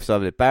threw Webster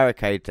over the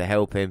barricade to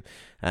help him,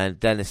 and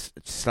Dennis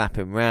slap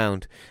him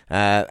round.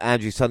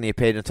 Andrew suddenly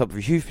appeared on top of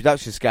a huge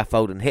production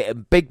scaffold and hit a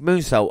big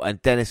moonsault,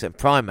 and Dennis and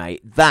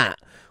Primate. That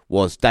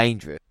was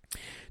dangerous.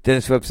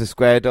 Dennis Webster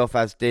squared off,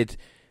 as did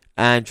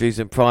Andrews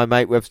and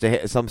Primate. Webster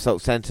hit a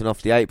somersault senton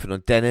off the apron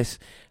on Dennis.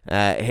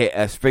 Hit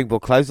a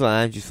springboard clothesline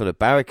on Andrews for the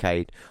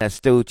barricade.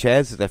 Steel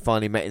chairs as they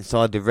finally met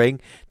inside the ring.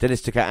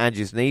 Dennis took out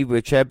Andrews' knee with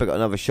a chair but got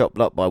another shot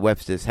blocked by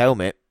Webster's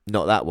helmet.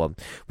 Not that one.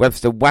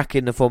 Webster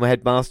whacking the former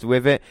headmaster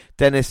with it.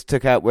 Dennis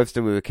took out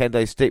Webster with a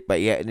kendo stick, but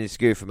he had an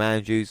skewer from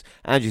Andrews.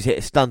 Andrews hit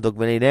a stun dog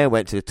millionaire,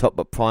 went to the top,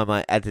 but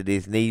Primate added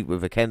his knee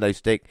with a kendo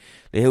stick.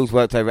 The Hills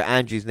worked over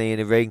Andrews' knee in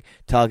the ring,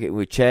 targeting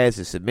with chairs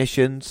and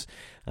submissions.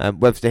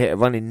 Webster hit a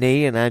running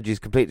knee and Andrews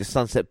completed the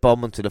sunset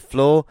bomb onto the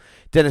floor.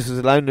 Dennis was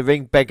alone in the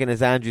ring, begging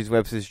as Andrews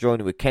Webster's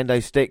joining with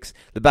kendo sticks.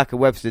 The back of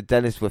Webster and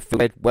Dennis were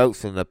filled with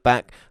welts on the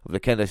back of the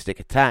kendo stick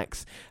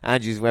attacks.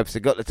 Andrews and Webster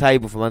got the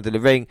table from under the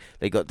ring.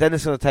 They got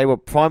Dennis on the table.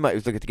 Primate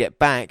was looking to get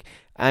back.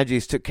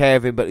 Andrews took care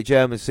of him, but the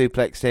German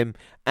suplexed him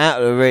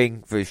out of the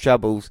ring for his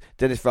troubles.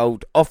 Dennis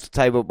rolled off the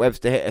table.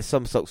 Webster hit a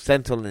somersault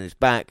senton in his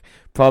back.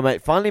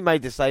 Primate finally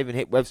made the save and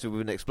hit Webster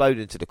with an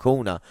explosion into the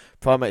corner.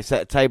 Primate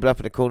set a table up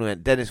in the corner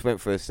and Dennis went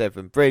for a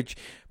Severn Bridge,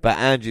 but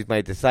Andrews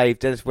made the save.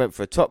 Dennis went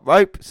for a top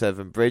rope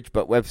Severn Bridge,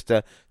 but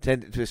Webster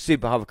turned it to a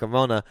super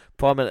hurricanrana.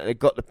 Primate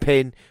got the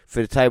pin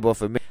for the table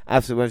off of mid.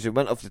 After Webster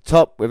went off the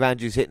top with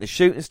Andrews hitting a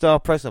shooting star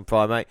press on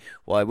Primate,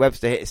 while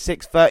Webster hit a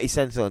 630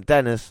 senton on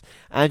Dennis.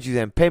 Andrews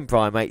then pinned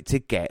Primate to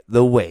get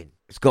the win.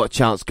 It's got a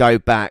chance, go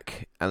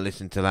back and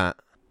listen to that.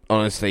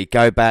 Honestly,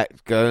 go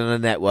back, go on the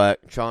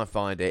network, try and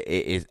find it.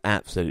 It is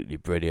absolutely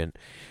brilliant.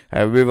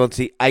 We move on to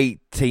the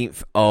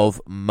 18th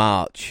of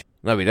March.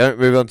 No, we don't.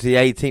 Move on to the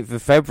 18th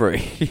of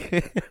February.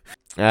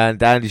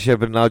 And Andy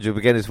Shepherd and Nigel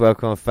McGuinness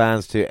welcome our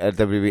fans to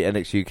WWE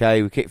NXT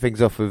UK. We kick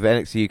things off with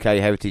NXT UK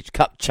Heritage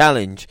Cup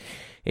Challenge.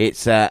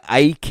 It's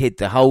A-Kid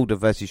the Holder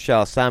versus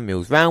Shah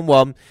Samuels. Round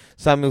 1,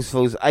 Samuels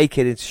falls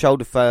A-Kid into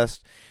shoulder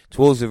first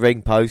towards the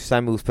ring post.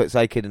 Samuels puts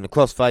A-Kid in the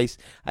crossface.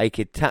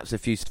 A-Kid taps a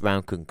few.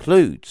 Round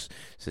concludes.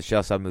 So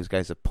Shah Samuels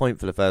gains a point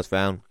for the first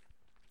round.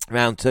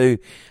 Round 2,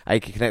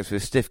 A-Kid connects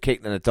with a stiff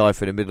kick and a dive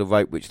through the middle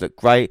rope, which looked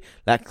great.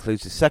 That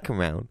concludes the second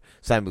round.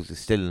 Samuels is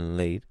still in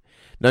the lead.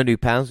 No new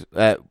points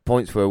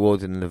were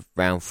awarded in the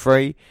round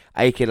 3.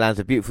 A-Kid lands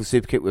a beautiful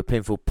super kick with a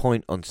pinfall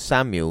point on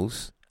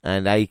Samuels.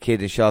 And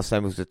A-Kid and Shah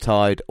Samuels are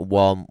tied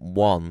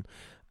 1-1.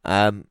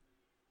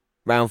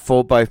 Round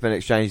 4, both men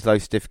exchange low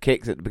stiff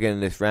kicks at the beginning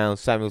of this round.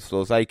 Samuels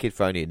floors A-Kid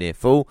for only a near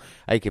fall.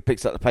 A-Kid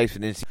picks up the pace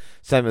with an instant.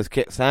 Samuels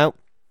kicks out.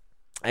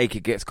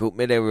 A-Kid gets caught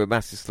mid-air with a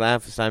massive slam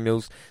for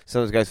Samuels.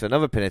 Samuels goes for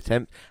another pin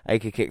attempt.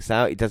 A-Kid kicks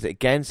out. He does it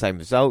again. Same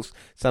results.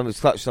 Samuels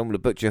clutches on with a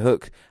butcher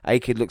hook.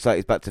 A-Kid looks like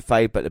he's about to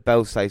fade, but the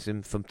bell saves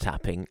him from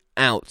tapping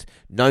out.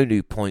 No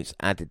new points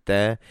added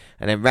there.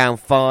 And then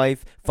round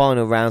 5,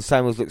 final round.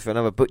 Samuels looks for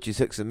another butcher's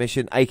hook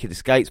submission. A-Kid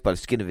escapes by the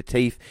skin of her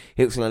teeth.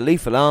 He hooks on a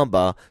lethal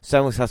armbar.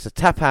 Samuels has to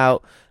tap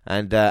out.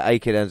 And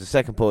A-Kid earns a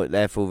second point,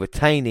 therefore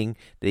retaining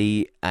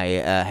the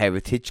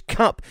Heritage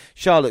Cup.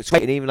 Charlotte's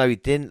great, and even though he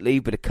didn't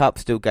leave with the cup,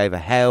 still gave a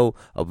hell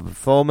of a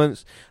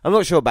performance. I'm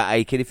not sure about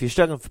A-Kid. If you're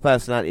struggling for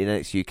personality in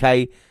NXT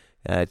UK,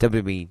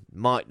 WWE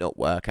might not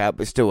work out,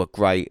 but still a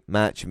great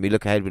match. And we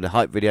look ahead with a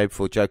hype video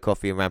before Joe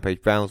Coffey and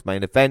Rampage Brown's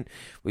main event.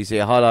 We see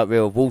a highlight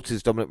reel of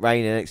Walter's dominant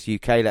reign in NXT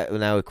UK that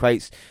now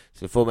equates to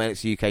the former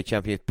NXT UK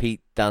champion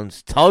Pete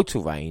Dunne's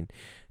title reign.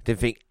 Didn't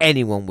think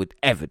anyone would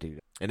ever do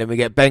that. And then we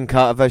get Ben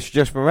Carter versus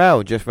Josh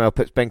Morrell. Josh Morrell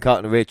puts Ben Carter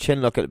in the rear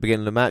chin lock at the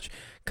beginning of the match.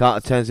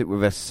 Carter turns it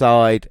with a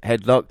side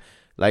headlock.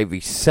 They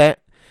reset.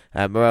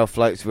 Morrell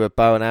floats with a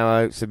bow and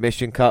arrow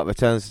submission. Carter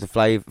returns the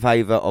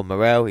favour on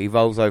Morrell. He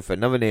rolls over for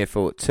another near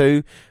fall at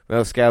 2.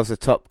 Morrell scales the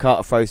top.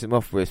 Carter throws him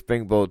off with a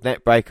springboard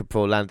neck breaker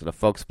before landing a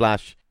frog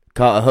splash.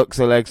 Carter hooks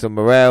the legs on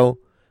Morrell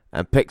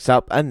and picks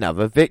up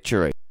another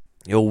victory.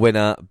 Your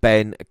winner,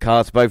 Ben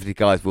Carter. Both of the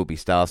guys will be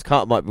stars.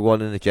 Carter might be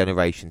one in a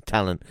generation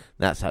talent.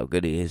 That's how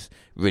good he is.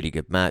 Really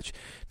good match.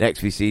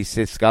 Next we see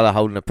Sid Scala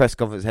holding a press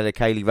conference ahead of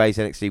Kaylee Ray's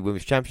NXT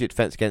Women's Championship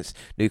defense against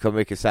newcomer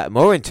Mika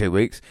Satomura in 2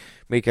 weeks.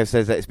 Miko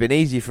says that it's been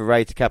easy for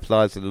Ray to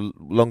capitalise on the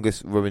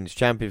longest women's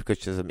champion because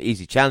she has some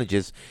easy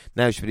challenges.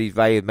 Now she believes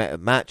Ray had met a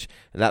match,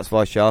 and that's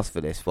why she asked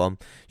for this one.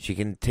 She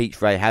can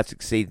teach Ray how to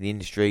succeed in the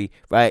industry.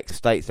 Ray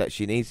states that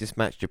she needs this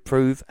match to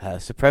prove her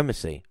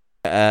supremacy.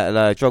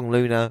 John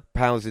Luna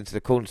powers into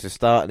the corner to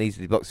start and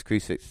easily blocks the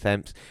crucifix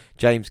attempts.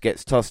 James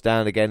gets tossed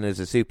down again as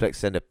a suplex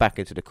sender back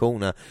into the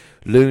corner.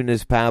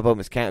 Luna's powerbomb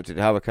is countered to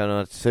the Hurricane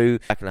on 2.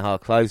 Back in the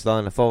hard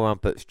clothesline. The forearm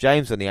puts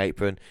James on the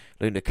apron.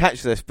 Luna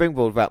catches the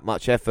springboard without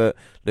much effort.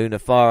 Luna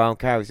firearm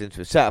carries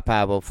into a setup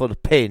powerbomb for the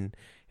pin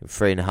in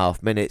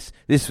 3.5 minutes.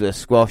 This was a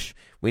squash.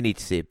 We need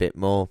to see a bit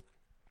more.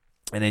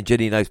 And then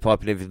Ginny knows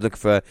Piper Niven is looking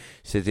for her.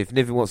 She says if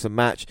Niven wants a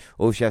match,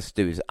 all she has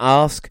to do is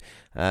ask.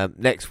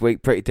 Next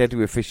week, Pretty Deadly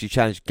will officially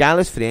challenge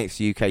Gallus for the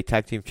NXT UK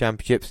Tag Team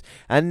Championships.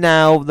 And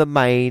now the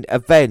main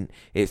event.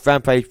 It's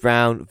Rampage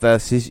Brown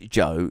versus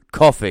Joe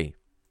Coffey.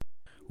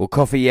 Well,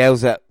 Coffey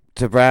yells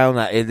to Brown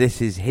that this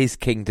is his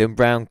kingdom.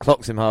 Brown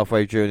clocks him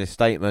halfway during his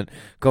statement.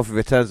 Coffey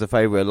returns the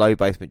favour with a low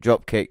basement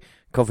drop kick.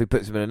 Coffey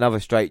puts him in another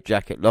straight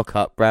jacket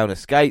lock-up. Brown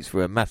escapes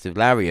through a massive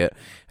lariat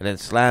and then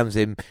slams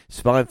him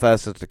spine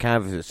first onto the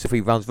canvas. Coffey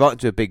runs right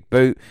into a big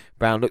boot.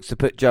 Brown looks to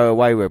put Joe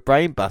away with a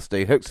brainbuster.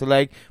 He hooks the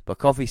leg, but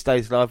Coffey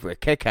stays alive with a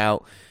kick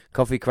out.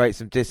 Coffey creates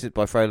some distance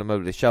by throwing him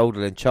over the shoulder,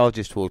 then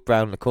charges towards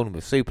Brown in the corner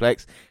with a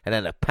suplex, and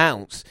then a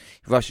pounce.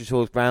 He rushes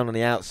towards Brown on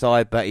the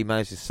outside, but he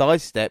manages to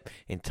sidestep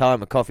in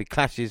time, and Coffey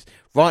clashes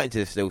right into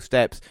the steel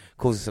steps,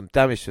 causing some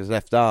damage to his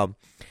left arm.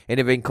 In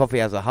the ring, Coffey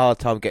has a hard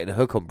time getting a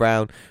hook on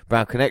Brown.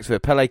 Brown connects with a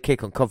Pele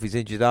kick on Coffey's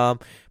injured arm.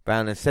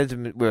 Brown and sends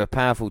him with a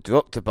powerful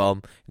doctor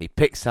bomb, and he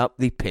picks up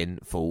the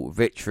pinfall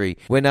victory.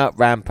 Winner,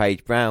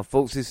 Rampage Brown.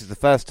 Folks, this is the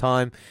first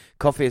time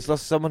Coffey has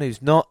lost to someone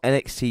who's not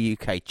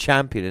NXT UK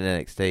champion in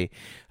NXT.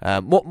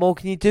 What more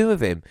can you do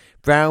with him?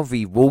 Brown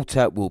v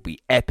Walter will be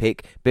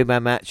epic. Big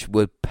man match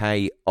would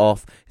pay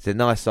off. It's a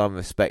nice sign of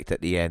respect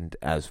at the end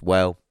as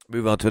well.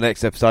 Move on to the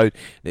next episode.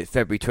 It's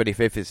February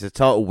 25th. It's the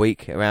title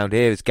week around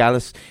here. As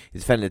Gallus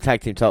is defending the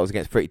tag team titles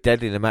against Pretty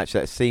Deadly in a match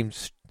that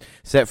seems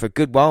set for a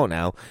good while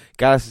now.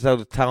 Gallus has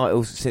held the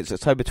titles since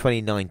October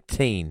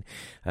 2019.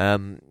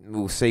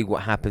 We'll see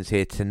what happens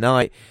here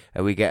tonight.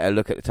 We get a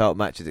look at the title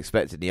match as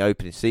expected in the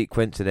opening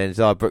sequence, and then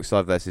Zara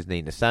Brookside versus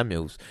Nina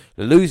Samuels.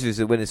 The loser is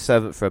the winner's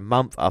servant for a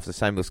month after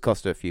Samuels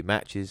cost her a few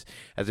matches.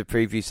 As a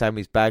preview,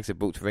 Samuels' bags are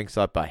brought to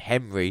ringside by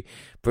Henry.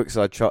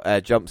 Brookside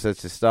jumps her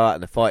to start,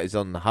 and the fight is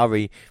on the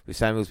hurry, with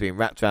Samuels being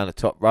wrapped around the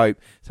top rope.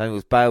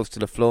 Samuels bails to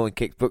the floor and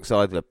kicks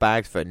Brookside with the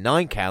bags for a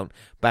 9 count.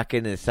 Back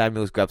in, and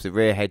Samuels grabs the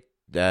rear head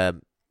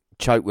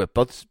choke with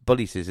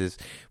body scissors.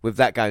 With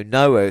that going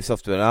nowhere, it's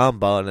off to an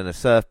armbar and then a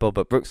surfboard,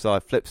 but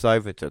Brookside flips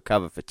over into a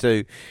cover for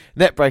 2.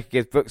 Neckbreaker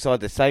gives Brookside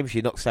the same.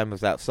 She knocks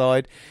Samuels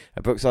outside.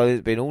 Brookside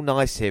has been all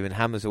nice here and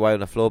hammers away on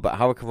the floor, but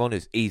Hurricane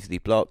is easily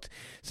blocked.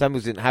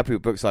 Samuels isn't happy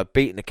with Brookside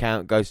beating the count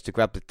and goes to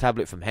grab the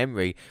tablet from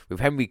Henry. With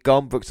Henry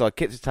gone, Brookside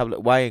kicks the tablet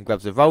away and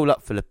grabs a roll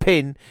up for the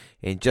pin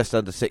in just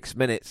under 6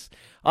 minutes.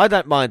 I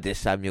don't mind this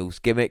Samuels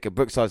gimmick, and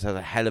Brookside has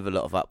a hell of a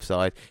lot of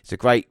upside. It's a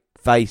great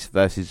face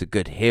versus a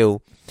good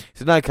heel.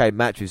 It's an okay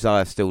match with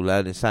Zaya still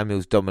learning.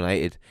 Samuels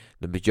dominated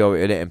the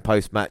majority of it, and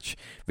post-match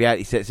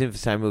reality sets in for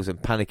Samuels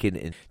and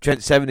panicking. And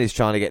Trent Seven is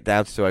trying to get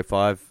down to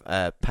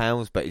 205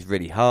 pounds, but it's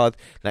really hard.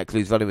 That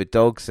includes running with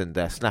dogs and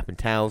snapping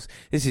towels.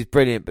 This is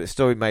brilliant, but the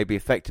story may be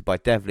affected by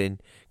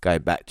Devlin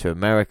going back to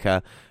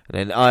America. And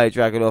then Aya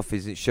Dragunov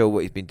isn't sure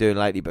what he's been doing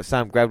lately, but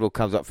Sam Gradwell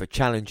comes up for a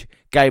challenge.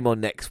 Game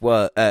on next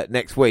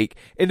week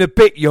in a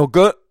bit,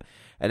 yogurt.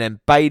 And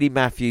then Bailey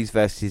Matthews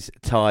versus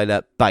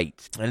Tyler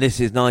Bates. And this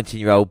is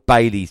 19-year-old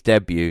Bailey's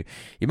debut.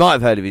 You might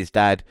have heard of his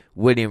dad,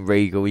 William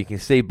Regal. You can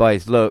see by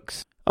his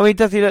looks. I mean,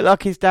 does he look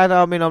like his dad?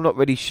 I mean, I'm not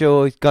really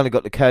sure. He's kind of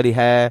got the curly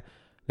hair,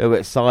 a little bit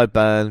of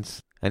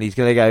sideburns. And he's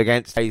going to go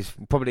against he's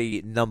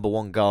probably number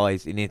one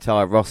guys in the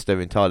entire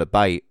roster in Tyler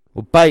Bate.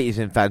 Well, Bate is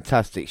in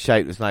fantastic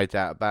shape. There's no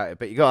doubt about it.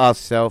 But you got to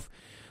ask yourself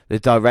the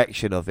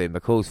direction of him.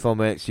 Of course,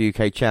 former NXT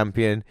UK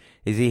champion.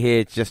 Is he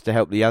here just to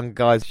help the young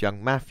guys,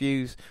 young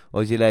Matthews,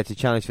 or is he there to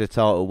challenge for the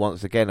title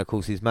once again? Of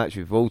course, his match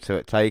with Walter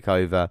at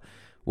TakeOver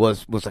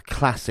was a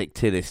classic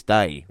to this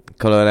day.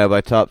 Collar and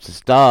elbow top to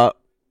start,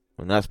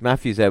 and that's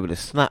Matthews able to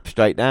snap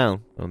straight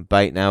down. And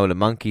Bate now with a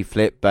monkey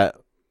flip,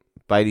 but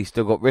Bailey's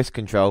still got wrist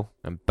control,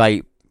 and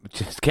Bate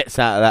just gets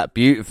out of that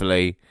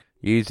beautifully.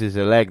 Uses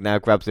a leg, now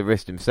grabs the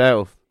wrist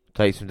himself,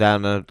 takes him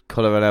down a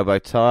collar and elbow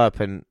tie up,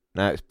 and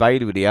now it's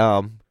Bailey with the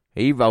arm.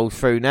 He rolls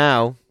through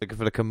now, looking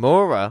for the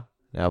Kimura.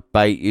 Now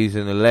Bate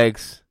using the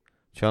legs,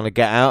 trying to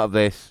get out of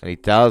this. And he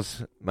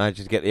does,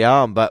 manages to get the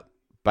arm, but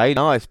Bate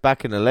nice,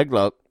 back in the leg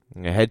lock.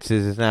 And the head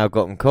scissors now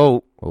got him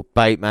caught. Well,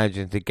 Bate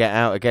managing to get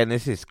out again.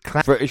 This is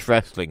classic British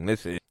wrestling,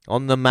 this is.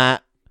 On the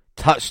mat,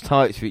 touch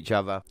tights to each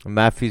other. And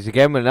Matthews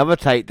again with another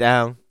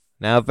takedown.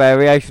 Now a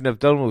variation of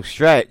Donald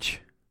Stretch.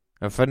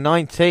 And for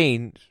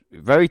 19,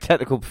 very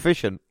technical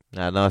proficient.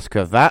 Now a nice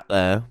cravat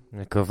there.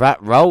 And a cravat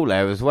roll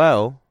there as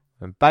well.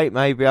 And Bate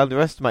maybe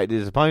underestimated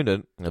his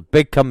opponent. A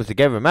big coming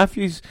together.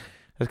 Matthews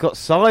has got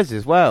size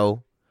as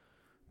well.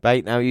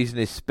 Bate now using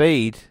his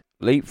speed.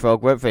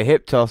 Leapfrog, went for a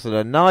hip toss and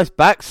a nice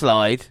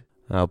backslide.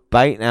 Now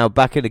Bate now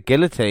back in the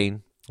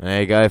guillotine.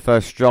 There you go,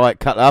 first strike,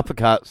 cut the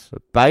uppercuts.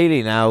 But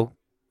Bailey now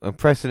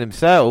impressing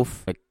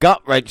himself. A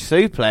gut wrench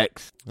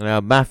suplex. And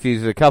now Matthews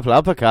with a couple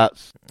of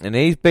uppercuts. And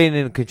he's been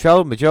in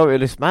control the majority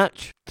of this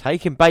match.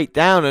 Taking Bate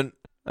down, and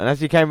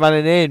as he came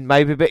running in,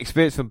 maybe a bit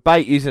experience from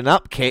Bate using an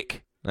up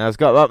kick. Now he's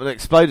got up an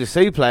explosive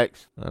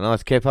suplex. A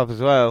nice kip up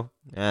as well.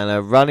 And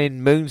a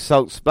running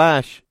moonsault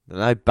splash. And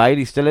now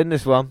Bailey's still in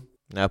this one.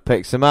 Now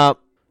picks him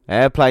up.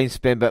 Airplane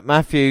spin, but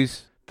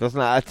Matthews doesn't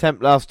let that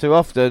attempt last too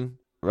often.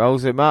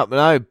 Rolls him up.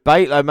 No,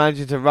 Baitlow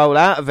managing to roll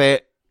out of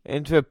it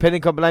into a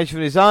pinning combination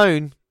of his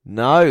own.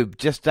 No,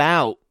 just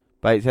out.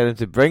 Bate telling him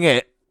to bring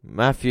it.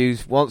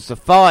 Matthews wants to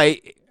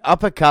fight.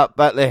 Uppercut,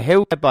 but the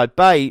heel by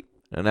Bate.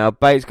 And now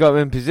Bate's got him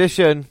in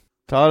position.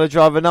 Tyler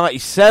Driver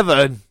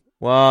 97.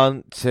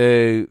 1,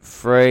 2,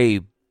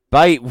 3.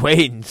 Bate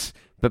wins.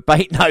 But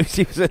Bate knows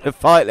he was in a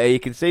fight there. You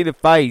can see the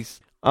face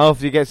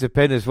after he gets a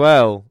pin as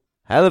well.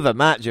 Hell of a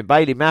match. And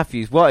Bailey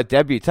Matthews, what a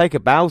debut. Take a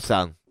bow,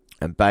 son.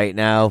 And Bate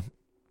now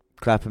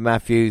clapping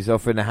Matthews,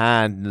 offering a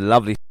hand.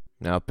 Lovely.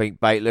 Now I think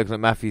Bate looking at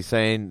Matthews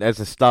saying there's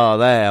a star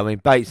there. I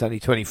mean, Bate's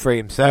only 23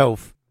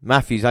 himself.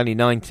 Matthews only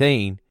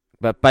 19.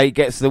 But Bate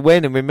gets the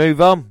win and we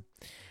move on.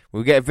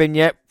 We'll get a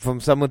vignette from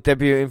someone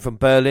debuting from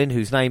Berlin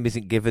whose name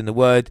isn't given. The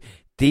word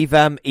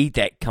Divam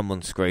Edek come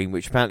on screen,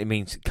 which apparently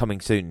means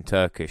coming soon in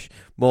Turkish.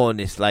 More on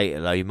this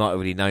later, though. You might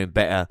already know him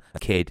better, a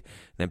kid.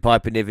 And then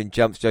Piper Niven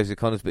jumps Joseph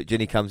Connors, but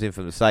Ginny comes in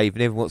from the save.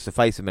 Niven wants to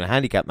face him in a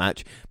handicap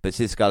match, but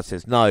Cisco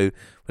says no.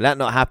 With that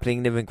not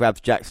happening, Niven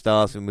grabs Jack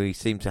Stars, and we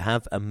seem to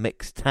have a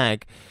mixed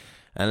tag.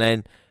 And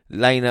then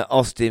Lena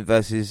Austin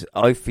versus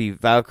Aoife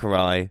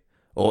Valkyrie.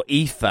 Or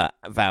Aoife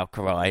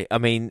Valkyrie. I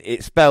mean,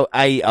 it's spelled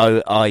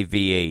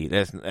Aoive.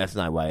 There's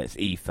no way it's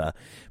Aoife.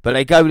 But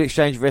they go with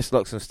exchange wrist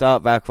locks and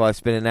start. Valkyrie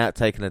spinning out,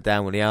 taking her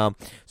down with the arm.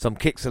 Some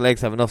kicks the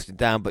legs, having Austin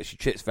down, but she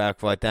trips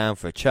Valkyrie down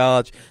for a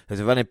charge.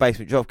 There's a running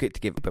basement drop kick to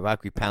give, but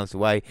Valkyrie pounds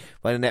away.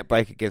 Running net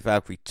breaker gives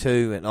Valkyrie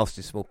 2, and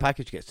Austin's small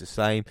package gets the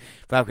same.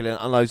 Valkyrie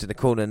unloads in the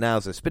corner,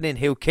 nails a spinning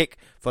heel kick,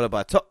 followed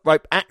by a top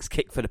rope axe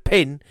kick for the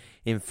pin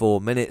in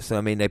 4 minutes. So,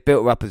 I mean, they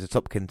built her up as a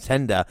top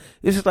contender.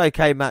 This was an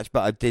okay match,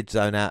 but I did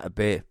zone out a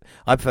bit.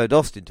 I preferred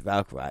Austin to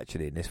Valkyrie,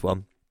 actually, in this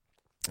one.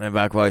 And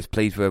Valkyrie is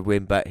pleased with a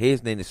win, but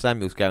here's Nina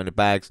Samuels going the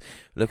bags,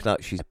 looking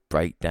like she's a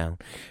breakdown.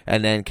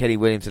 And then Kelly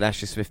Williams and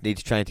Ashley Smith need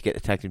to train to get the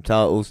tag team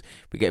titles.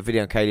 We get a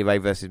video on Kaylee Ray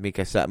versus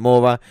Miko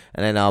Satomura,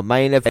 and then our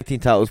main event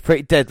team titles,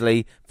 Pretty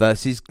Deadly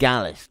versus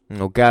Gallus.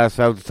 Well, Gallus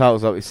held the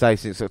titles, like we say,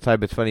 since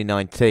October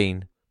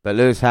 2019. But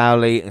Lewis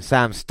Howley and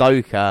Sam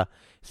Stoker,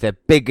 it's their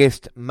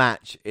biggest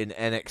match in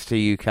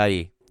NXT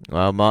UK.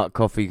 Well, Mark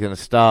Coffey's going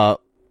to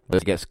start,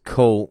 but he gets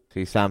caught.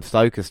 See Sam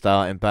Stoker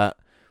starting, but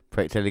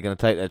Pretty Deadly going to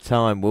take their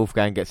time.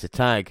 Wolfgang gets a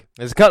tag.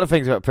 There's a couple of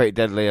things about Pretty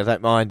Deadly I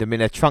don't mind. I mean,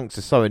 their trunks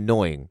are so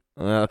annoying.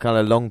 Kind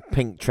of long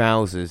pink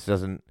trousers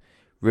doesn't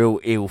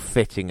real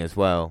ill-fitting as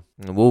well.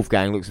 And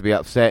Wolfgang looks to be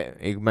upset.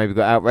 He maybe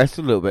got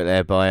out-wrestled a little bit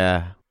there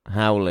by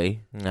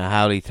Howley.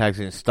 Howley tags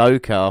in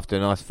Stoker after a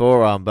nice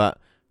forearm, but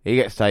he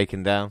gets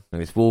taken down.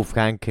 And it's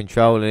Wolfgang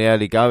controlling the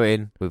early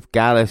going with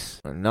Gallus.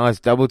 A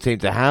nice double team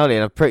to Howley,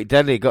 and Pretty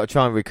Deadly got to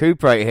try and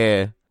recuperate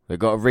here. They've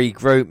got to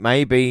regroup,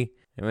 maybe.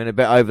 They're in a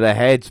bit over their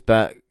heads,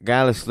 but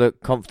Gallus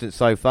looked confident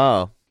so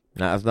far.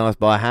 That was nice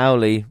by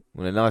Howley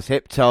with a nice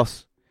hip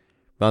toss.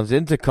 Runs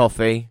into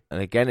Coffey,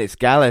 and again it's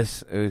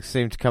Gallus who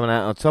seems to be coming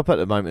out on top at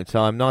the moment in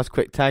time. Nice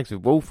quick tags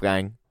with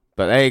Wolfgang.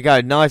 But there you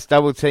go, nice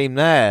double team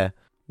there.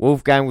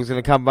 Wolfgang was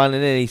going to come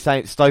running in.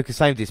 Stoker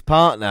saved his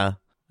partner.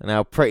 And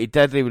now Pretty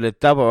Deadly with the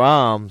double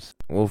arms.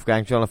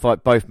 Wolfgang trying to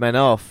fight both men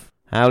off.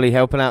 Howley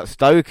helping out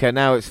Stoker.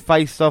 Now it's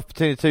faced off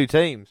between the two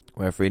teams.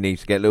 Referee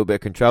needs to get a little bit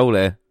of control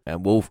here.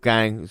 And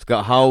Wolfgang has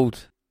got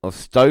hold of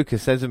Stoker,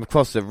 sends him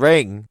across the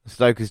ring.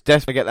 Stoker's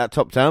desperate to get that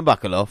top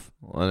turnbuckle off.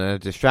 And a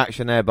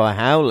distraction there by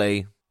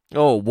Howley.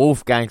 Oh,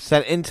 Wolfgang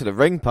sent into the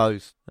ring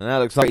post. And that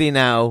looks like they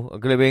now are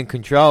going to be in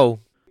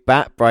control.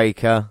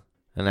 Backbreaker.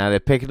 And now they're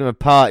picking them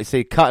apart. You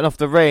see, cutting off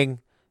the ring.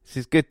 This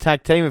is good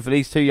tag teaming for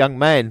these two young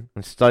men.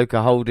 And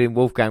Stoker holding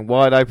Wolfgang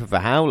wide open for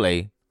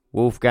Howley.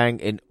 Wolfgang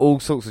in all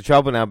sorts of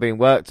trouble now, being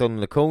worked on in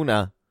the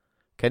corner.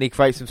 Can he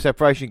create some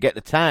separation and get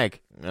the tag?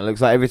 And it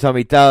looks like every time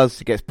he does,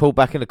 he gets pulled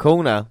back in the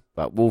corner.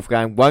 But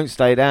Wolfgang won't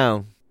stay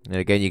down. And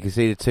again, you can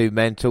see the two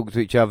men talking to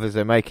each other as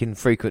they're making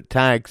frequent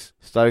tags.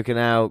 Stoker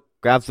now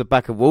grabs the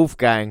back of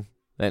Wolfgang.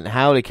 Then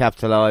Howley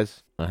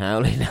capitalise. And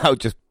Howley now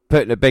just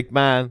putting a big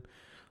man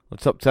on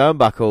top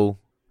turnbuckle.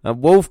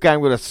 And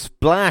Wolfgang with a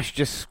splash,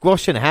 just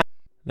squashing Howley.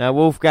 Now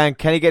Wolfgang,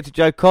 can he get to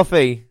Joe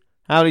Coffey?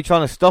 Howley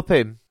trying to stop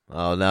him.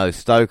 Oh no,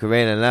 Stoker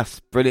in, and that's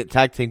brilliant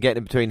tag team getting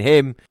in between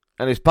him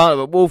and his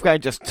partner. But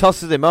Wolfgang just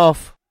tosses him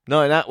off.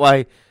 Not in that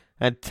way.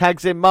 And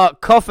tags in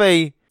Mark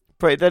Coffey.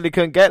 Pretty Deadly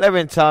couldn't get there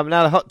in time.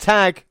 Now the hot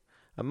tag.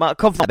 And Mark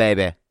Coffey,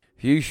 baby.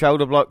 Few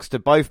shoulder blocks to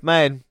both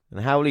men.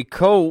 And Howley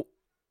caught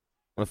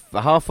with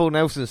a half-full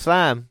Nelson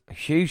slam. A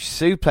huge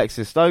suplex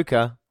to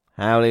Stoker.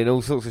 Howley in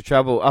all sorts of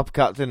trouble.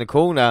 Uppercuts in the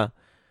corner.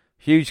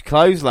 Huge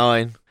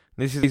clothesline.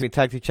 This is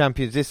tag team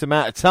champions this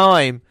amount of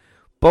time.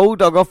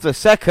 Bulldog off the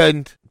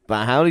second.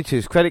 But Howley, to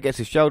his credit, gets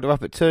his shoulder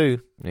up at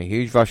 2. And a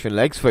huge Russian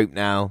leg sweep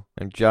now.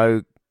 And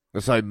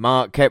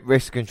Mark kept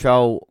wrist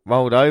control,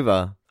 rolled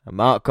over. And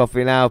Mark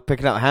Coffey now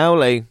picking up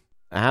Howley.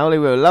 And Howley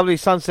with a lovely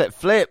sunset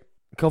flip.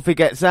 Coffey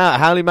gets out.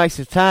 Howley makes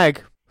a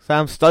tag.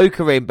 Sam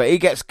Stoker in, but he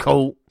gets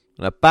caught.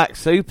 And a back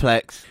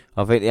suplex.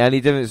 I think the only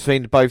difference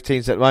between both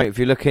teams at the moment, if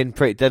you look in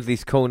Pretty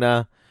Deadly's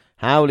corner,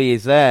 Howley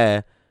is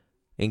there.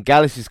 In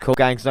Gallus' corner,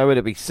 Gang's nowhere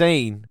to be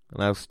seen.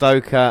 Now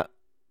Stoker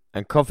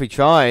and Coffey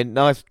trying.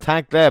 Nice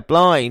tag there,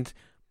 blind.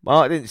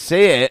 Mark didn't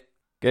see it.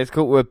 Gets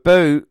caught with a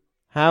boot.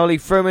 Howley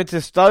threw him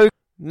into Stoker.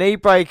 Knee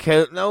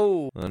breaker.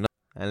 No. And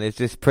it's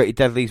this Pretty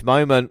Deadly's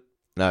moment.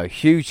 No,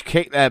 huge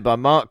kick there by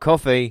Mark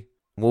Coffey.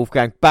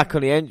 Wolfgang back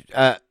on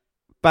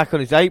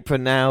his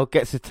apron now.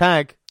 Gets a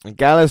tag. And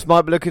Gallus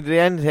might be looking to the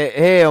end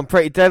here on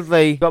Pretty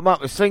Deadly. Got him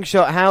up with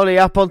slingshot. Howley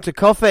up onto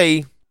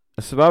Coffey.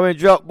 A Samoan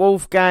drop.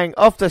 Wolfgang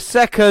off the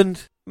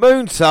second.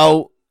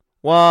 Moonsault.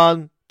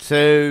 1,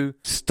 2.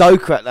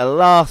 Stoker at the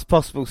last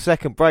possible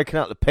second, breaking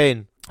up the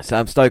pin.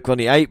 Sam Stoker on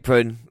the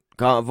apron.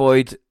 Can't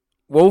avoid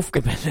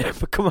Wolfgang.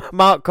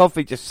 Mark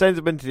Coffey just sends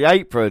him into the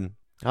apron.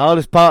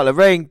 Hardest part of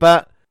the ring,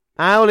 but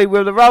Howley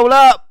with the roll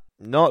up.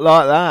 Not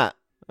like that.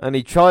 And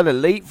he tried to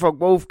leapfrog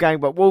Wolfgang,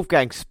 but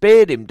Wolfgang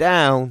speared him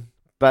down.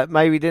 But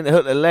maybe didn't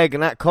hook the leg,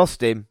 and that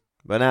cost him.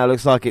 But now it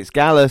looks like it's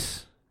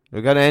Gallus.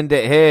 We're going to end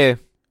it here.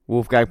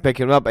 Wolfgang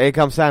picking him up. Here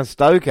comes Sam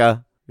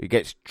Stoker. He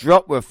gets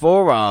dropped with a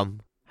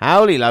forearm.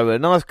 Howley low with a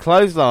nice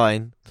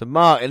clothesline to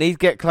Mark, and he'd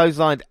get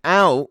clotheslined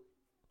out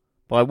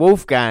by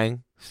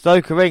Wolfgang.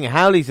 Stoker ring.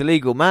 Howley's a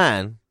legal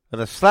man.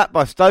 And a slap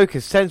by Stoker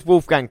sends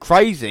Wolfgang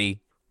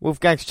crazy.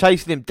 Wolfgang's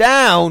chasing him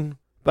down,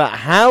 but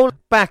Howley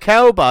back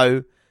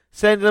elbow,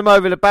 sending him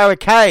over the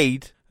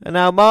barricade. And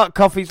now Mark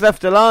Coffey's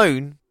left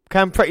alone.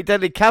 Can Pretty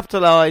Deadly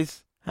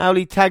capitalise?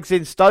 Howley tags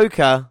in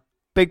Stoker.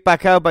 Big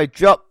back elbow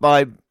dropped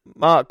by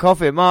Mark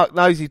Coffey. Mark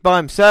knows he's by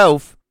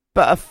himself.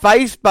 But a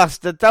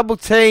facebuster double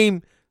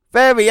team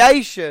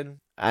variation.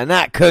 And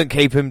that couldn't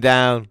keep him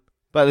down.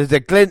 But there's a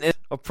glint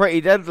of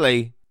Pretty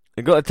Deadly.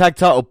 They got a tag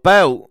title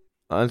belt.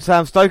 And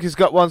Sam Stoker's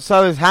got one,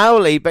 so has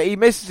Howley. But he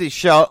misses his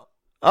shot.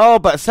 Oh,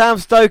 but Sam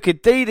Stoker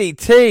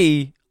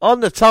DDT on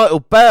the title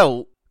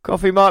belt.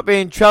 Coffey might be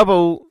in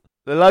trouble.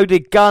 The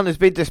loaded gun has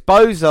been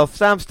disposed of.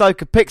 Sam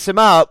Stoker picks him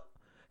up.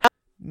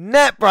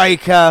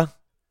 Netbreaker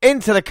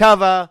into the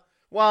cover.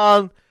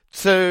 1,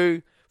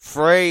 2,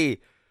 3.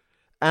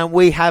 And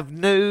we have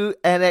new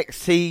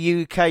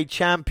NXT UK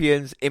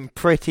champions in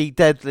Pretty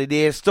Deadly.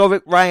 The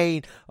historic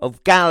reign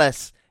of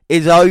Gallus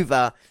is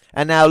over.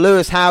 And now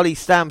Lewis Howley,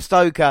 Sam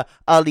Stoker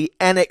are the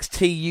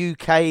NXT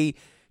UK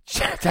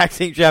tag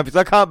team champions.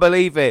 I can't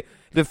believe it.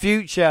 The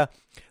future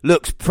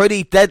looks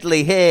pretty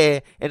deadly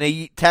here in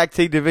a tag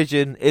team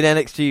division in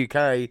NXT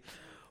UK.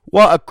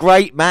 What a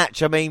great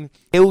match. I mean,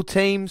 heel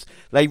teams,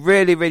 they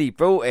really, really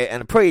brought it,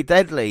 and Pretty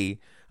Deadly.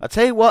 I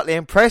tell you what, they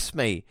impressed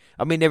me.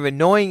 I mean, they're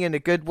annoying in a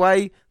good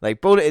way. They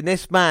brought it in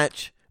this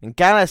match. And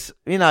Gallus,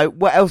 you know,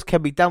 what else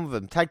can be done with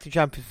them? Tag team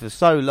champions for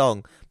so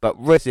long, but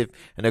aggressive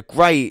and a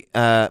great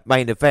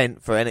main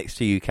event for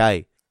NXT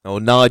UK. Oh,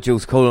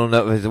 Nigel's calling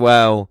on it as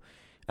well.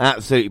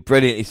 Absolutely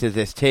brilliant. He says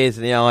there's tears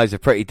in the eyes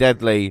of Pretty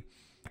Deadly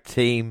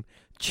team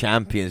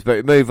champions. But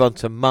we move on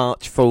to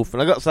March 4th.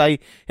 And I've got to say,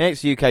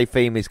 NXT UK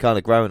theme is kind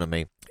of growing on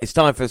me. It's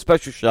time for a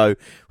special show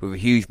with a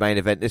huge main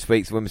event. This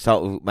week's women's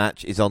title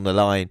match is on the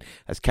line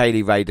as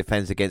Kaylee Ray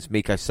defends against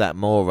Miko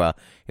Satomura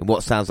in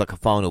what sounds like a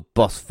final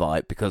boss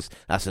fight, because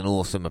that's an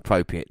awesome,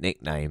 appropriate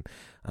nickname.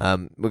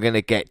 We're going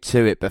to get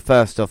to it, but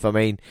first off, I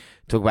mean,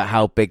 talk about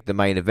how big the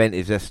main event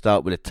is. Let's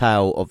start with a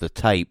tale of the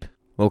tape.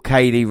 Well,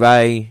 Kaylee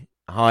Ray,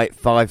 height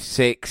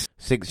 5'6",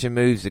 signature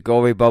moves, the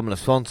Gory Bomb and a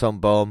Swanton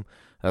Bomb.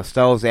 Her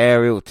styles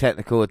aerial,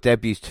 technical, her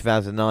debut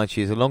 2009.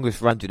 She is the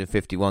longest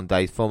 151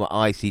 days, former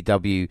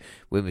ICW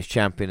Women's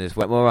Champion as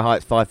well. Mora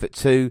heights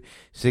 5'2",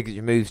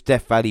 signature moves,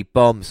 Death Valley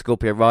Bomb,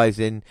 Scorpio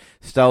Rising,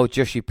 style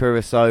Joshi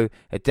Puriso,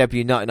 her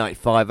debut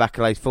 1995,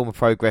 accolades, former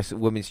Progress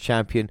Women's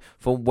Champion,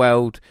 former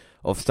World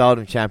of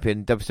Stardom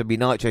Champion, WWE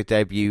Nitro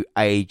debut,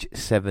 age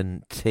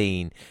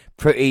 17.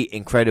 Pretty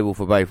incredible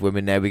for both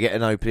women there. We get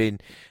an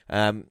opening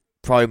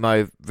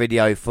promo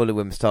video full of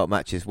women's title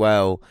match as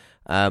well.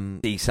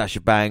 The Sasha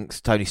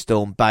Banks, Tony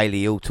Storm,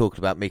 Bayley, all talking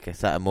about Mika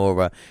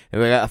Satomura.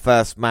 And we got our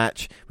first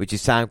match, which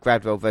is Sam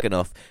Gradwell vegging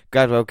off.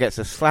 Gradwell gets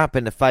a slap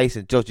in the face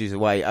and dodges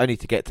away, only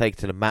to get taken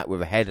to the mat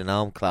with a head and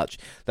arm clutch.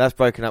 That's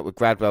broken up with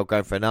Gradwell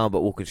going for an arm,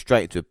 but walking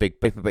straight into a big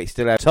bipper, but he's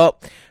still out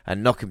top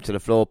and knock him to the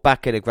floor.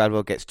 Back in, and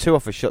Gradwell gets 2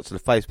 offer shots to the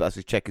face, but has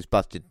to check his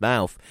busted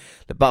mouth.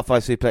 The butterfly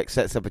suplex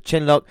sets up a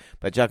chin lock,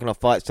 but Juggernaut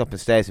fights up and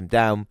stares him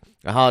down.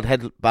 A hard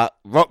headbutt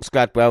rocks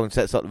Gradwell and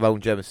sets up the rolling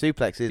German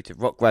suplexes to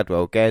rock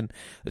Gradwell again.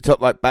 The top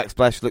right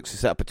backsplash looks to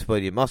set up a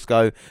Topodia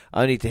Moscow,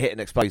 only to hit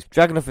and explode.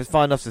 Dragunov is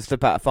fine enough to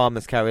slip out a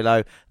fireman's carry low,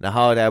 and the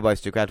hard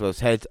elbows to Gradwell's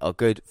head are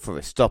good for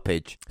a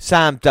stoppage.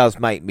 Sam does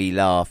make me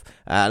laugh,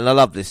 and I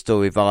love this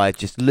story vibe,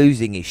 just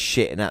losing his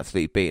shit and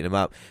absolutely beating him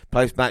up.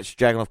 Post-match,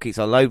 Dragunov keeps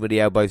on load with the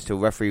elbows till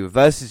referee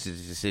reverses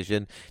his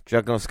decision.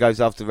 Dragunov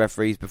goes after the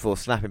referees before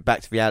snapping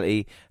back to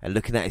reality and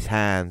looking at his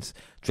hands.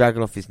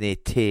 Dragunov is near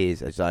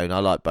tears as own. I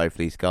like both of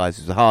these guys.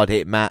 It was a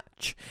hard-hit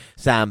match.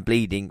 Sam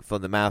bleeding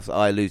from the mouth,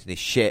 eye losing his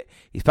shit.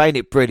 He's playing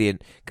it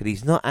brilliant because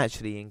he's not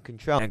actually in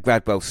control. And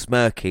Gradwell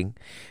smirking.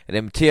 And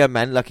then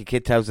Tierman, Lucky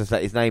Kid, tells us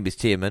that his name is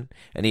Tierman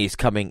and he is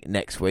coming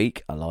next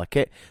week. I like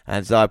it.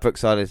 And Zaya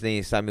Brookside is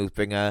Nina Samuels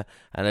Bringer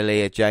and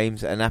Aaliyah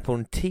James and Apple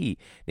and Tea.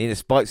 Nina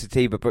spikes the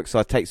tea, but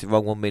Brookside takes the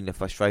wrong one, meaning the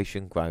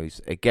frustration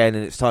grows again.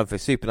 And it's time for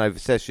Supernova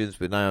Sessions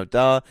with Niall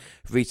Dar,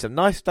 who reads some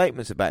nice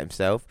statements about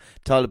himself.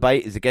 Tyler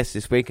Bate is a guest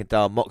this week, and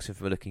Dar mocks him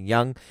for looking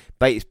young.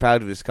 Bate is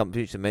proud of his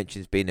accomplishments and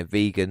mentions being a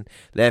vegan.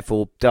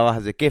 Therefore, Dar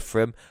has a gift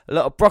for him, a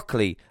lot of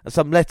broccoli and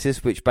some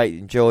lettuce, which Bate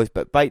enjoys,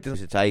 but Bate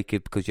doesn't take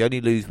it because you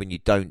only lose when you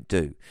don't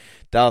do.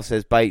 Dar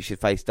says Bate should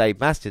face Dave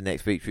Maston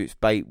next week, which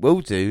Bate will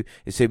do,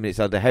 assuming it's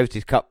under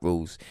Heritage Cup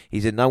rules.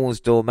 He's a no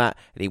one's doormat,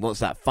 and he wants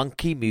that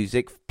funky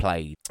music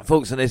played.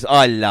 Thoughts on this?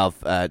 I love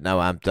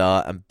Noam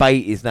Dar, and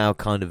Bate is now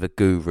kind of a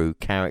guru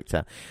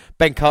character.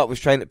 Ben Carter was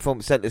trained at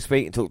Performance Centre this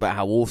week and talked about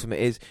how awesome it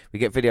is. We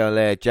get video on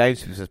Leah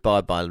James, who was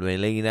inspired by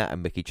Melina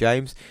and Mickey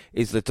James.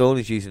 Isla Dawn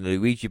is using a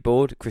Luigi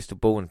board, crystal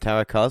ball and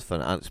tarot cards for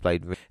an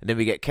unexplained ring. And then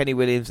we get Kenny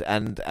Williams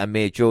and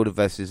Amir Jordan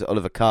versus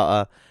Oliver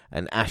Carter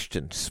and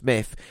Ashton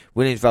Smith.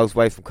 Williams rolls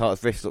away from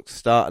Carter's wrist, looks to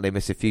start, and they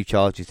miss a few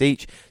charges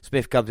each.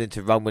 Smith comes in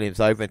to run Williams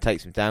over and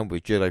takes him down with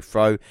a judo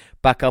throw.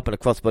 Back up and a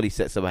crossbody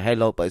sets up a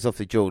headlock, but it's off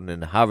to Jordan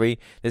in a hurry.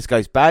 This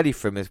goes badly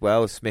for him as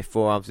well, as Smith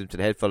forearms him to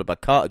the head, followed by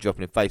Carter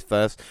dropping him face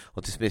first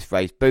onto Smith's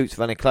raised boots.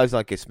 Running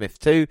clothesline gives Smith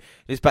 2.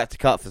 It's back to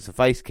Carter for some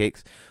face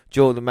kicks.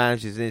 Jordan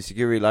manages an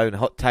insecurity low and a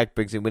hot tag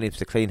brings in Williams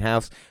to clean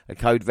house. A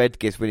code red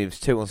gives Williams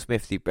 2 on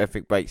Smith. The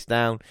everything breaks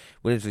down.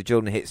 Williams with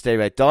Jordan hits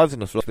stereo, dives on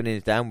the floor.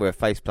 Williams down with a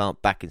face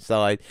plant back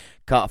inside.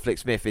 Carter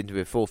flicks Smith into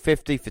a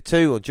 450 for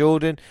 2 on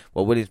Jordan,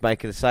 while Williams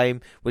making the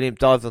same. Williams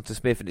dives onto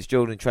Smith and it's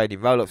Jordan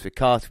trading roll-ups with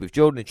Carter. With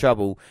Jordan in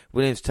trouble,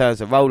 Williams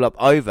turns a roll-up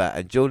over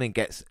and Jordan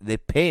gets the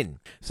pin.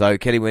 So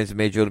Kenny wins the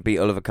mid. Jordan beat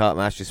Oliver Carter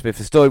and Ashley Smith.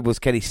 The story was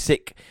Kenny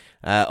sick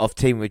of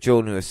teaming with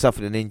Jordan, who has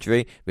suffered an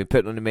injury, been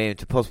put on the mirror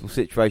into possible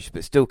situations,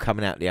 but still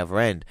coming out the other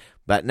end.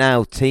 But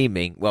now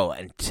teaming, well,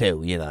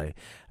 until,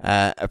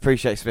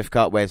 appreciate Smith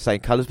can't wear the same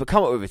colours, but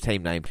come up with a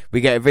team name.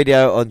 We get a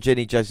video on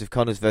Ginny Joseph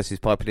Connors versus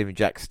Piper Lim and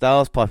Jack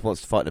Stars. Piper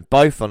wants to fight them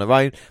both on her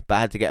own, but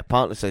had to get a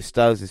partner, so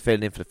Stars is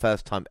filling in for the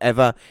first time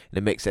ever in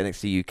the mixed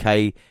NXT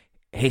UK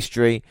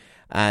history.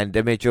 And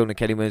Amir Jordan and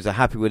Kenny Williams are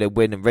happy with their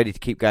win and ready to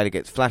keep going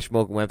against Flash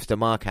Morgan Webster,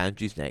 Mark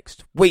Andrews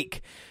next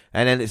week.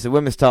 And then it's the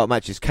women's title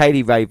matches,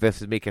 Kaylee Ray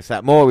versus Miko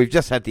Satomura. We've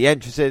just had the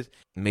entrances.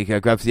 Miko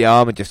grabs the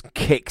arm and just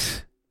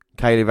kicks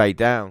Kaylee Ray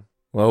down.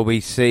 Well,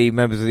 we see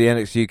members of the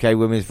NXT UK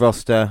women's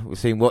roster. We're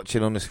seeing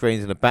watching on the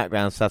screens in the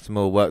background.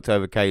 Satomura worked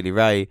over Kaylee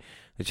Ray.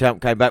 The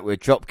champ came back with a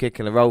drop kick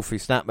and a roll through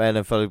snapmare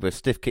and followed with a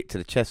stiff kick to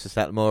the chest for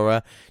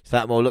Satomura.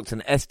 Satomura looked at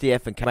an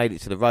SDF and made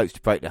it to the ropes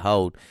to break the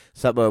hold.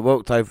 Satomura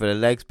walked over the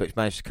legs but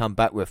managed to come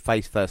back with a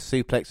face-first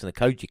suplex and a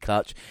Koji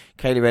clutch.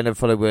 Kaylee Ray then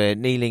followed with a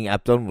kneeling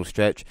abdominal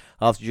stretch.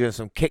 After doing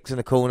some kicks in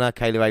the corner,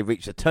 Kaylee Ray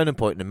reached a turning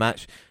point in the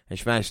match and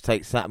she managed to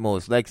take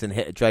Satomura's legs and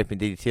hit a draping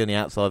DDT on the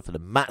outside for the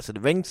mats of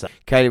the ring. So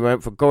Kaylee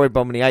went for a gory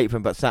bomb on the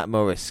apron, but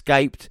Satomura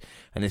escaped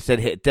and instead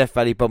hit a Death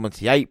Valley bomb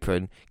onto the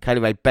apron.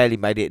 Kaylee Ray barely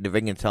made it in the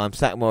ring in time.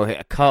 Satomura hit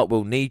a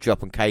cartwheel knee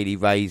drop on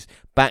Kaylee Ray's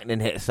back and then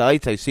hit a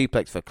Saito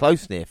suplex for a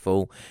close near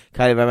fall.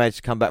 Kaylee Ray managed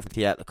to come back from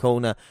the out the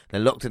corner,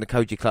 then locked in the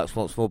Koji clutch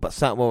once more, but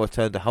Satomura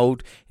turned the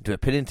hold into a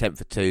pin attempt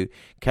for 2.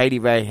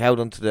 Kaylee Ray held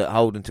onto the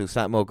hold until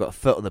Satomura got a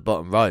foot on the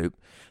bottom rope.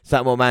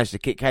 Satomura managed to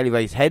kick Kaylee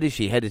Ray's head as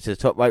she headed to the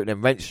top rope and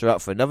then wrenched her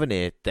up for another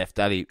near Death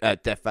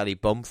Valley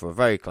bomb for a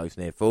very close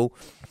near fall.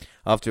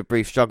 After a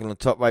brief struggle on the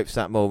top rope,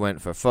 Satomura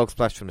went for a frog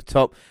splash from the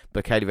top,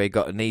 but Kaylee Ray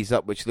got her knees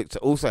up, which looked to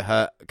also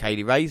hurt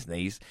Kaylee Ray's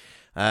knees.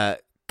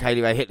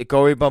 Kaylee Ray hit the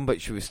gory bomb, but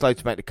she was slow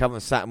to make the cover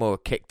and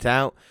Satomura kicked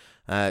out.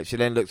 She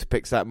then looked to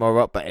pick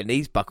Satomura up, but her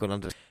knees buckled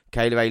under.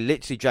 Kaylee Ray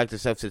literally dragged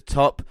herself to the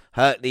top,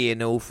 hurt knee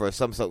and all for a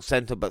somersault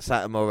center, but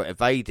Satomura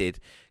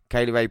evaded.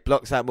 Kaylee Ray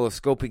blocked Satomura's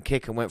scorpion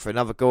kick and went for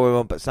another gory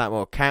bomb, but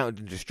Satomura countered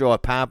and destroyed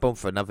a powerbomb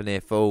for another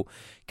near fall.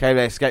 Kaylee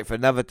Ray escaped for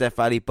another Death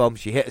Valley bomb.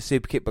 She hit a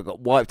super kick but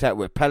got wiped out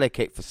with a pellet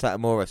kick for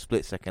Satomura a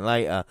split second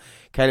later.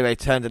 Kaylee Ray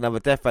turned another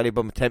Death Valley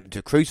bomb attempting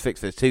to crucifix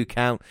for the 2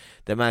 count.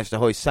 They managed to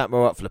hoist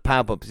Satomura up for the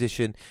powerbomb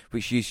position,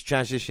 which she used to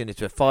transition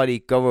into a Fiery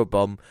Goro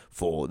bomb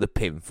for the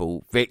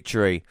pinfall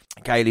victory.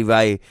 Kaylee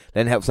Ray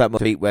then helped Satomura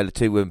beat where the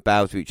 2 women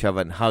bowed to each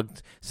other and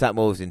hugged.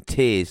 Satomura was in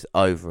tears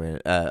over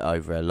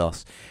her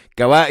loss.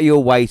 Go out of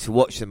your way to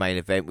watch the main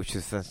event, which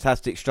is a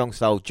fantastic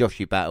strong-style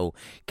Joshi battle.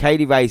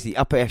 Kaylee Ray is the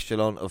upper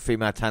echelon of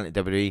female talent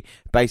in WWE.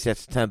 Basically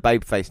has to turn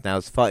babyface now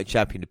as fighting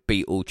champion to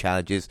beat all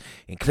challengers,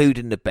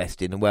 including the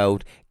best in the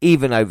world,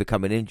 even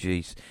overcoming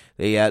injuries.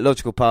 The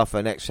logical path for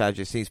the next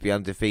challenger seems to be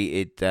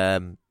undefeated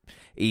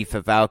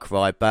Eva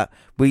Valkyrie, but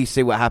we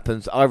see what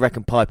happens. I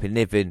reckon Piper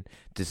Niven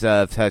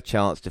deserved her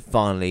chance to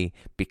finally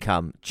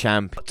become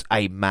champ. What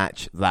a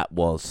match that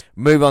was.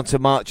 Move on to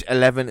March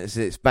 11th as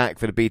it's back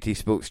for the BT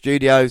Sports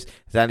Studios.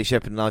 As Andy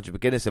Shepherd and Nigel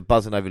McGuinness are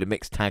buzzing over the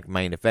mixed tag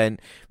main event.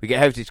 We get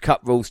Heritage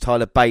Cup rules,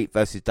 Tyler Bate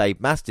versus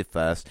Dave Mastiff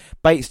first.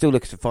 Bate still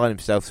looking to find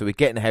himself, so we're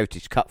getting a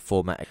Heritage Cup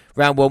format.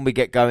 Round 1 we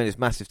get going as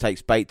Mastiff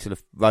takes Bate to the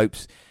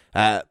ropes.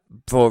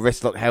 For a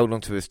wrist lock held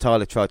onto as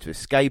Tyler tried to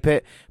escape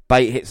it.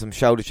 Bate hits some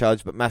shoulder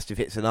charge, but Mastiff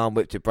hits an arm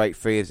whip to break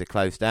free as they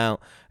closed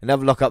out.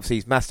 Another lock up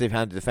sees Mastiff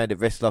hand to defend a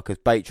wrist lock as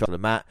Bate tries to the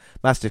mat.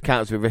 Mastiff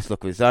counters with a wrist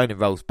lock of his own and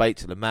rolls Bate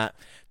to the mat.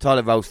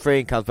 Tyler rolls free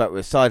and comes back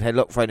with a side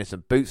headlock, throwing in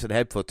some boots to the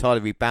head before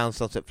Tyler rebounds,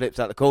 Sunset flips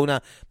out the corner,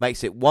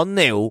 makes it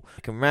 1-0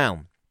 second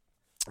round.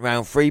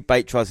 Round 3,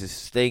 Bate tries to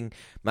sting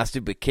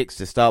Mastiff with kicks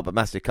to start, but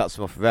Mastiff cuts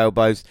him off with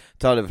elbows.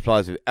 Tyler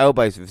replies with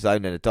elbows of his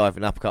own and a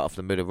diving uppercut off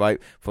the middle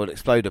rope for an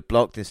exploder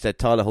blocked. Instead,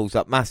 Tyler hauls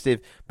up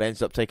Mastiff, but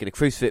ends up taking a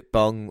crucifix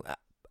bong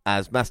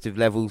as Mastiff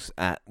levels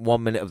at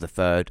 1 minute of the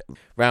third.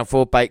 Round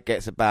 4, Bate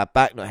gets a bad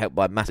back, not helped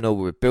by Mastiff nor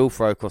with Bill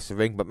throw across the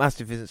ring, but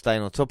Mastiff isn't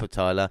staying on top of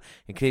Tyler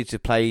and continues to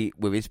play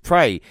with his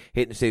prey,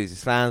 hitting a series of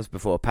slams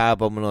before a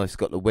powerbomb and Ice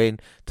got the win.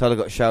 Tyler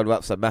got shoulder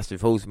up, so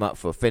Mastiff hauls him up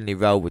for a Finley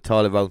roll, with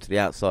Tyler rolling to the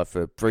outside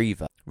for a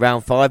breather.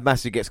 Round 5,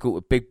 Mastiff gets caught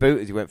with big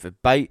boot as he went for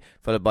Bate,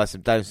 followed by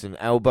some downs and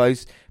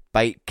elbows.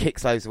 Bate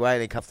kicks those away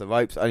and then cuffs the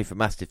ropes, only for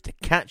Mastiff to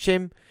catch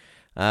him.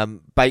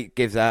 Bate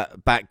gives out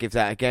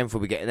again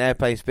before we get an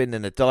airplane spin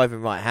and a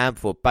diving right hand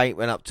before Bate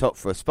went up top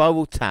for a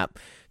spiral tap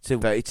to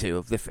 32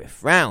 of the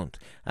 5th round.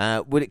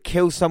 Would it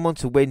kill someone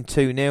to win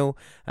 2-0?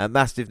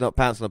 Mastiff not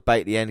pouncing on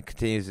bait at the end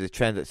continues the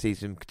trend that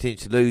sees him continue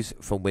to lose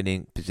from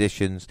winning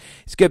positions.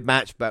 It's a good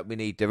match, but we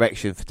need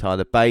direction for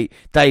Tyler Bate.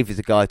 Dave is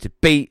a guy to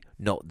beat,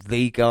 not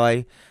the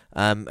guy.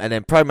 And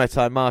then promo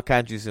time, Mark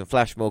Andrews and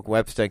Flash Morgan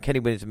Webster and Kenny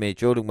Williams and Mia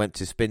Jordan went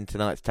to spin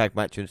tonight's tag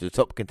match into the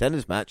top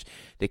contenders match.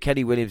 The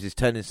Kenny Williams is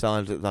turning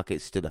signs, looks like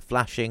it's still a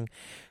flashing.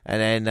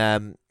 And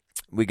then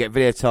we get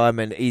video time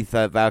and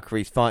Ether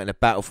Valkyrie's fighting a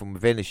battle from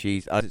within as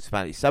she's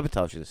apparently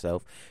sabotaging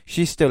herself.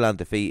 She's still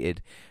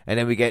undefeated. And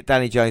then we get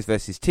Danny Jones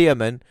versus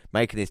Tierman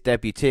making his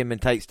debut.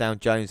 Tierman takes down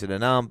Jones in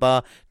an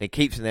armbar, then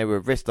keeps him there with a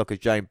wrist lock as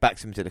Jones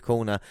backs him to the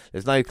corner.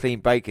 There's no clean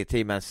breaker.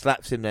 Tierman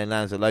slaps him, then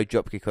lands a low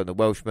dropkick on the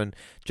Welshman.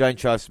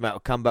 Jones tries to mount a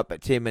comeback,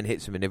 but Tierman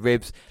hits him in the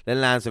ribs, then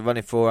lands a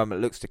running forearm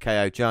that looks to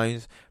KO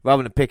Jones.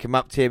 Rather than pick him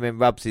up,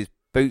 Tierman rubs his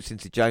boots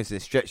into Jones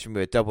and stretches him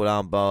with a double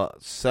armbar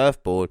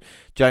surfboard.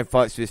 Jones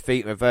fights with his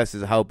feet and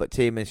reverses a hold, but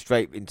Tierman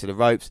straight into the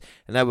ropes.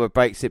 Another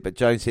breaks it, but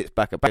Jones hits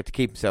back to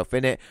keep himself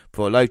in it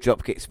before a low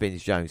dropkick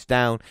spins Jones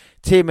down.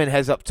 Tierman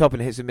heads up top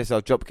and hits a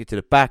missile dropkick to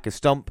the back. A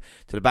stomp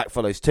to the back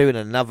follows two, and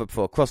another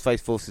before crossface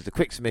forces a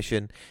quick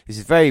submission. This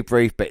is very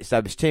brief, but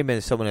established Tierman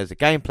as someone who has a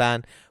game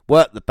plan.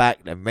 Work the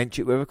back, then wrench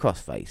it with a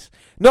crossface.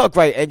 Not a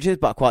great entrance,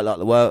 but I quite like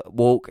the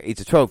walk.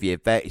 He's a 12-year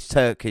vet. He's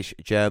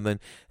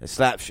Turkish-German. And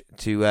slaps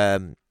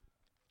to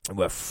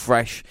were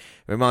fresh.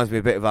 Reminds me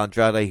a bit of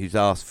Andrade, who's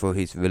asked for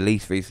his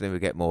release recently. We'll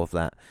get more of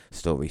that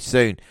story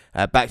soon.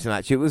 Back to the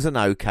match. It was an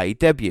okay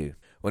debut.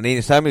 When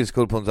Nina Samuels was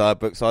called upon Zaya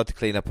Brookside to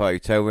clean up her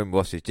hotel room,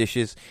 wash his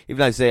dishes, even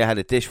though Zaya had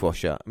a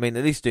dishwasher. I mean,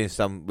 at least doing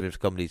some Williams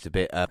comedies a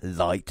bit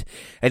light.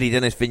 Eddie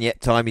Dennis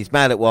vignette time. He's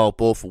mad at Wild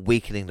Boar for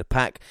weakening the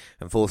pack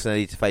and forcing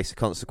Eddie to face the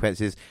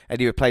consequences.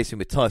 Eddie replaced him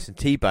with Tyson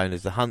T-Bone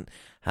as the Hunt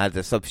had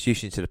a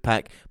substitution to the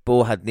pack.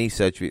 Boar had knee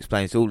surgery.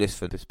 Explains all this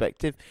from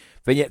perspective.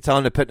 Vignette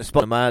time, they're putting a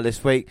spot on the mail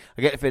this week.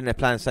 I get the feeling they're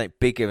planning something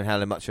big given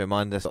how much a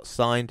reminder got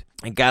signed.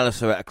 And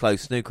Gallus are at a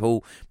closed snooker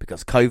hall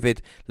because COVID.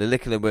 The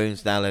liquor and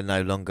wounds now are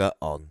no longer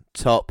on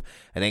top.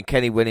 And then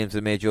Kenny Williams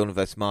and Mia Jordan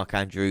versus Mark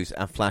Andrews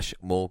and Flash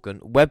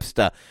Morgan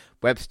Webster.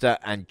 Webster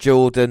and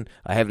Jordan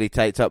are heavily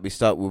taped up. We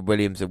start with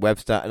Williams and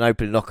Webster. An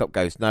open lockup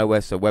goes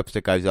nowhere, so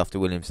Webster goes after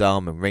Williams'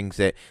 arm and rings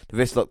it. The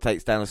wrist lock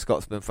takes down a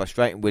Scotsman,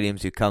 frustrating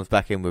Williams, who comes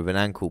back in with an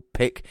ankle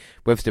pick.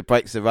 Webster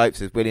breaks the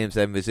ropes as Williams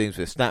then resumes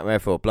with a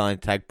snapmare for a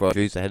blind tag.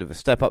 Andrews ahead of a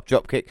step-up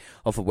dropkick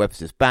off of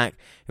Webster's back.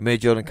 And Mia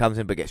Jordan comes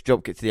in but gets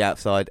dropkicked to the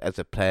outside as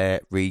a player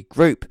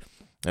regroup.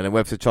 And then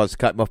Webster tries to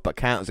cut him off, but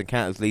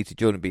counters lead to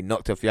Jordan being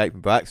knocked off the apron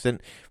by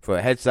accident for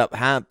a heads-up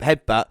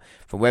headbutt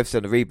from Webster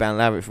on the rebound.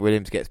 Laverick for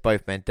Williams gets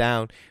both men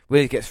down.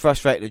 Williams gets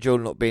frustrated at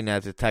Jordan not being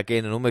able to tag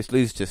in and almost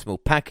loses to a small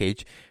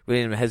package.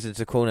 Williams heads into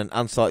the corner and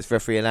unsights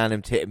referee, allowing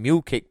him to hit a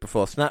mule kick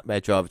before a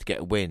snapmare driver to get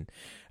a win.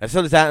 As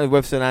soon as that,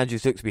 Webster and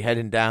Andrews look to be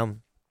heading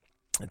down.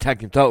 A tag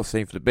team title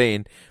scene for the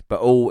being,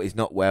 but all is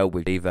not well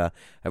with either.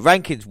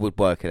 Rankings would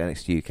work at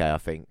NXT UK, I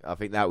think. I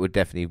think that would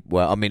definitely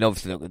work. I mean,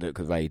 obviously not going to do it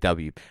because of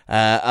AEW.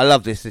 I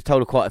love this. They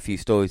told quite a few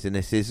stories in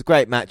this. It's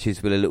great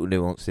matches with a little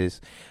nuances.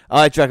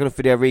 I Dragon off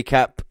video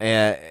recap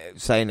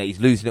saying that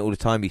he's losing it all the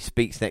time. He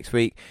speaks next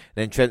week.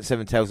 Then Trent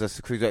Seven tells us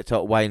the Cruiserweight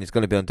title Wayne is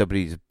going to be on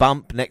WWE's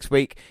bump next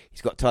week.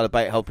 He's got Tyler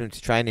Bate helping him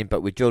to train him,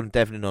 but with Jordan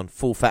Devlin on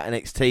full fat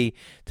NXT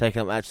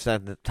taking up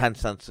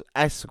Tansan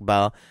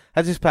Escobar,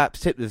 has this perhaps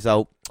tipped the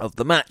result of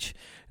the match?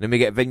 And then we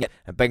get a vignette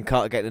and Ben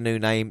Carter get a new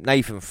name,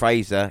 Nathan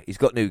Fraser. He's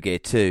got new gear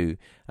too.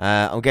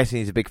 I'm guessing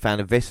he's a big fan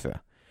of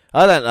Viscera.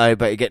 I don't know,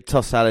 but you get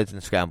tossed salads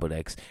and scrambled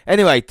eggs.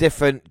 Anyway,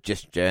 different,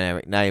 just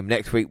generic name.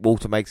 Next week,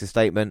 Walter makes a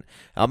statement.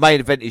 Our main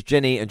event is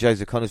Jenny and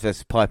Joseph Connors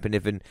versus Piper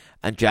Niven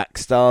and Jack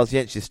Stars. The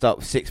entries start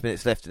with 6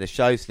 minutes left in the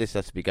show, so this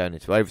has to be going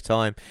into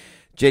overtime.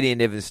 Jenny and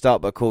Niven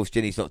start, but of course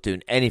Jenny's not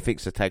doing anything,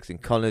 so tags in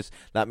Connors.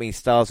 That means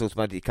Stars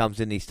automatically comes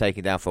in. He's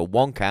taken down for a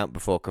 1 count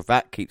before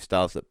Cravat keeps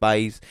Stars at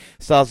bays.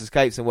 Stars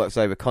escapes and works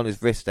over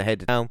Connors' wrist to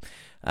head down.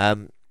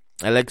 A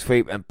leg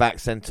sweep and back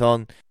sent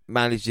on.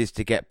 Manages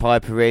to get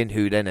Piper in,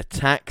 who then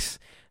attacks.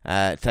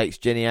 Takes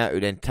Jenny out, who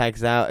then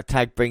tags out. A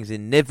tag brings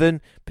in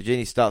Niven, but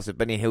Jenny starts a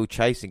Benny Hill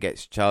chase and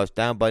gets charged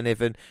down by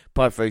Niven.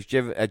 Piper throws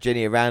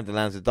Jenny around and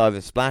lands a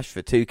diving splash for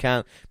a 2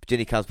 count, but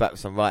Jenny comes back with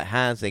some right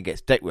hands, then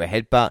gets decked with a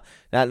headbutt.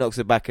 That knocks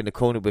her back in the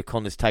corner with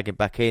Connors tagging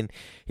back in.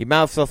 He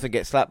mouths off and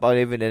gets slapped by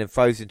Niven, and then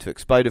throws into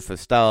Exploder for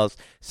Stars,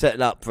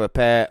 setting up for a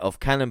pair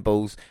of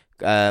cannonballs,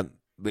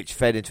 which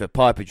fed into a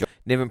Piper drop.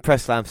 Niven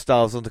press slam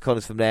Stars onto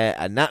Connors from there,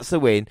 and that's a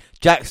win.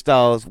 Jack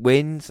Stars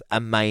wins a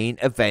main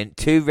event.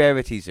 2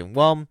 rarities in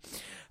 1.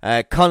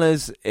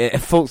 Connors,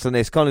 thoughts on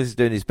this? Connors is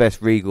doing his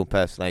best Regal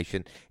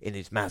impersonation in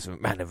his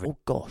manner. Oh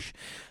gosh.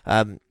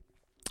 A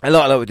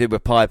lot of that we did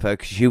with Piper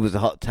because she was a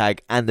hot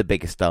tag and the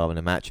biggest star in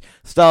the match.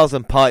 Stars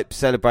and Pipe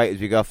celebrate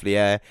as we go off the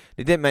air.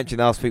 They didn't mention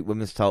last week's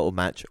women's title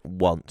match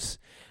once.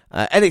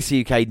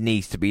 NXT UK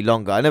needs to be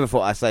longer. I never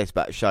thought I'd say this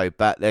about a show,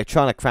 but they're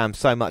trying to cram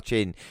so much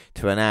in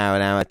to an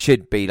hour. It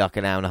should be like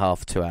an hour and a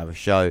half, 2 hour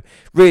show.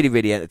 Really,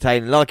 really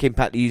entertaining. Like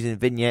Impact using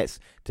vignettes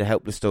to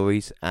help the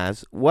stories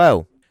as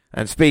well.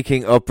 And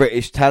speaking of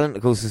British talent,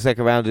 of course, the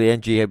second round of the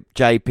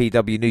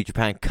NJPW New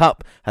Japan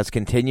Cup has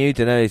continued.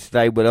 And earlier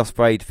today, Will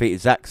Ospreay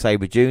defeated Zack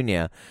Sabre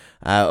Jr.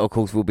 Of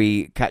course, we'll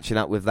be catching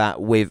up with that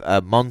with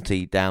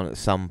Monty down at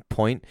some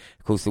point.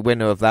 Of course, the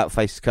winner of that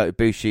faces Kota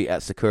Ibushi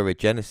at Sakura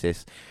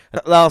Genesis.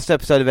 Last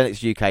episode of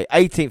NXT UK,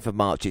 18th of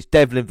March, it's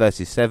Devlin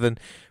versus Seven.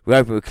 We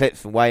open with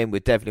clips from weighing,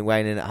 with Devlin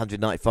weighing in at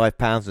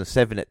 £195 and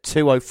Seven at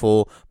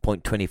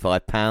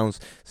 £204.25.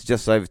 So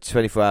just over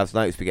 24 hours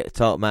notice, we get a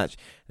title match.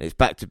 And it's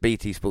back to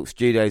BT Sports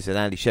Studios and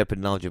Andy Shepherd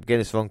and Nigel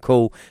McGuinness on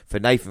call for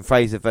Nathan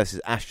Fraser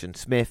versus Ashton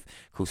Smith.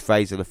 Of course,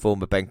 Fraser, the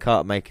former Ben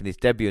Carter, making his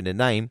debut in the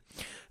name.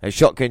 A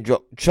shotgun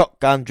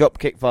drop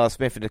kick via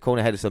Smith in the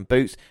corner, head of some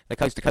boots. The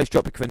coast-to-coast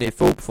drop kick for a near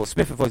fall before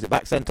Smith avoids the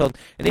back senton.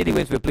 And Eddie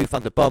wins with a Blue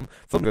Thunder bomb.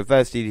 From the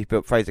reverse,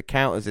 DDP Fraser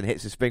counters and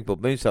hits a springboard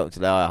moonsault into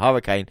the eye of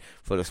Hurricane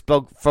for the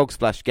Frog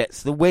Splash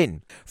gets the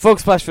win. Frog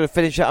Splash for the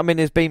finisher. I mean,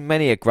 there's been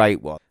many a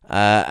great one.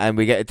 And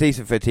we get a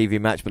decent for a TV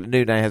match, but the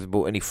New Day hasn't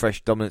brought any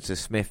fresh dominance as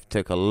Smith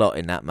took a lot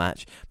in that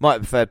match. Might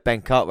have preferred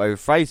Ben Cartwright over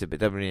Fraser, but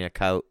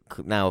WWE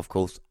now, of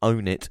course,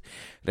 own it.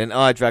 Then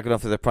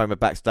Dragunov as a promo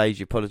backstage.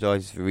 He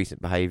apologises for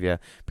recent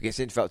behaviour, but gets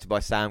interrupted by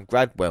Sam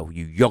Gradwell,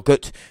 you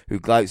yogurt, who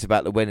gloats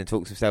about the win and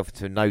talks himself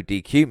into a no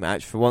DQ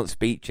match, for once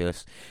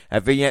speechless.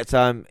 At vignette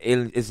time,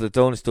 Isla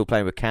Dawn is still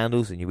playing with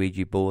candles and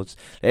Ouija boards.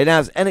 They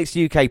announced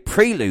NXT UK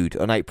Prelude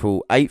on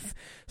April 8th.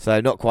 So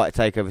not quite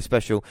a takeover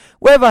special.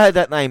 Where have I heard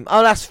that name?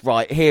 Oh, that's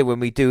right, here when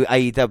we do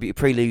AEW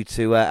Prelude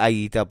to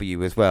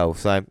AEW as well.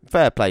 So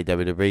fair play,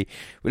 WWE.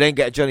 We then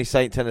get a Johnny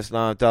Saint, Tennis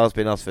Lion Dar's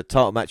been asked for a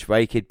title match for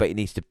Akid, but he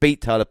needs to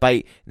beat Tyler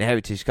Bate in a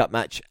Heritage Cup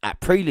match at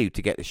Prelude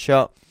to get the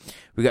shot.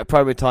 We get a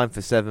promo time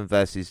for Seven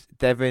versus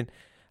Devin.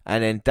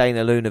 And then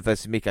Dana Luna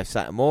versus Miko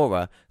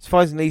Satomura.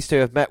 Surprisingly, these two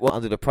have met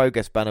under the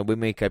Progress banner with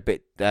Miko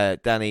bit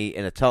Danny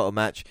in a title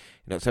match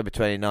in October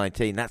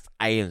 2019. That's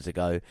aeons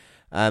ago.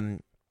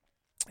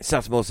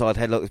 Satomura's side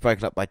headlock is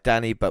broken up by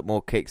Danny, but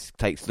more kicks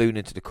takes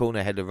Luna to the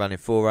corner, head of running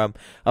forearm.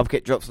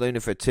 Upkick drops Luna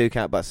for a 2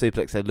 count, but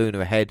suplex so Luna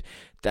ahead.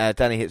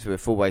 Danny hits with a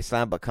full-way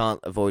slam, but can't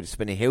avoid a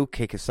spinning heel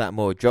kick as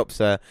Satomura drops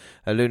her.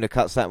 Luna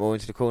cuts Satomura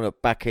into the corner,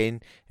 back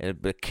in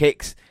the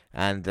kicks,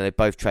 and they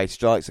both trade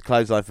strikes. A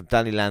clothesline from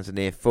Danny lands a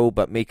near fall,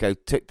 but Miko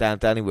took down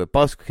Danny with a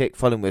bicycle kick,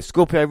 following with a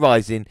Scorpio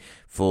Rising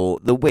for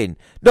the win.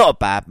 Not a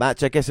bad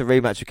match. I guess a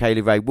rematch with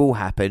Kaylee Ray will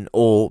happen,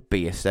 or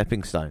be a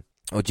stepping stone.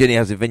 Well, Ginny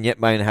has a vignette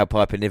moaning how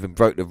Piper Niven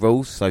broke the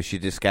rules, so she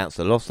discounts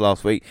the loss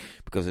last week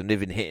because of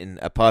Niven hitting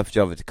a Piper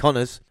Java to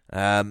Connors.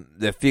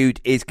 The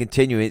feud is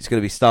continuing. It's going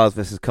to be Stars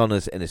versus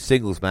Connors in a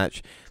singles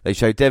match. They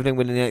show Devlin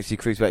winning the NXT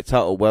Cruiserweight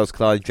title, Wells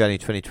Clyde in January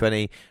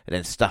 2020, and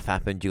then stuff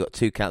happened. You got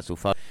 2 cancelled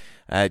fights.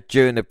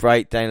 During the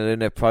break, Dana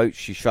Luna approached.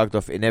 She shrugged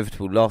off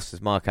inevitable loss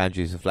as Mark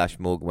Andrews and Flash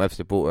Morgan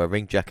Webster brought her a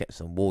ring jacket and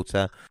some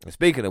water. And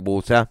speaking of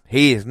water,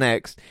 he is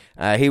next.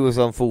 He was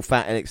on Full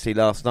Fat NXT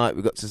last night.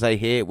 We got to say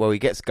here, well, he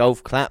gets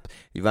golf clap.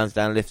 He runs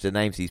down a list of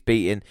names he's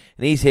beaten,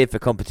 and he's here for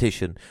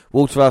competition.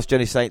 Walter asked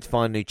Johnny Saint to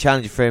find a new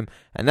challenger for him,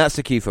 and that's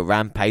the cue for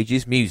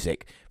Rampage's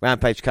music.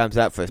 Rampage comes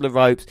out for a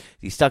loropes.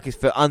 He stuck his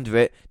foot under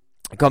it.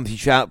 A comedy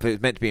shout, but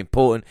it's meant to be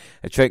important.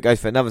 And Trent goes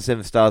for another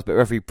 7 stars, but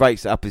referee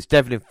breaks it up as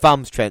Devlin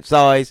thumbs Trent's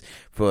eyes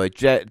for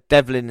a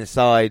Devlin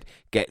inside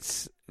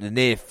gets the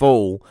near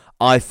fall.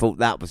 I thought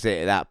that was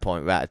it at that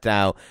point, without a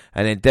doubt.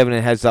 And then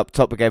Devlin heads up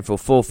top again for a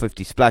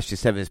 450 splash to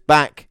Seven's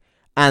back,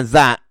 and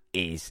that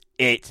is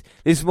it.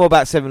 This is more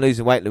about Seven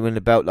losing weight than winning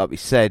the belt, like we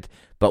said.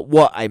 But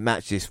what a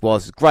match this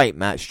was. Great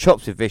match.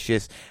 Chops are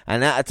vicious.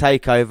 And at a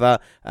takeover,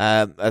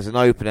 as an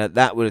opener,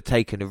 that would have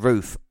taken the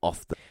roof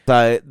off them.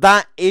 So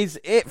that is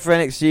it for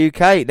NXT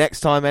UK.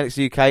 Next time,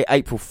 NXT UK,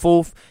 April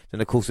 4th.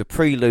 Then, of course, a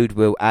prelude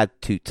will add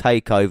to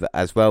TakeOver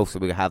as well. So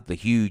we'll have the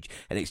huge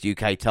NXT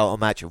UK title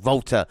match of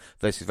Volta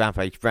versus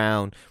Rampage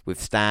Brown with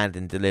Stand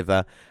and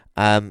Deliver.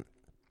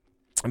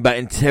 But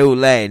until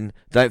then,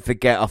 don't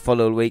forget our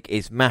follow of the week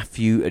is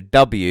Matthew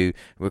W.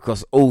 We're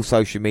across all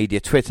social media,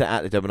 Twitter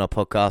at the WNR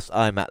Podcast.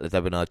 I'm at the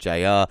WNR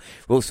JR.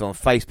 We're also on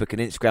Facebook and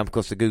Instagram,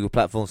 across the Google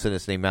platform. Send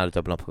us an email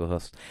to WNR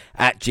Podcast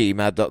at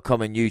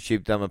gmail.com and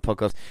YouTube, WNR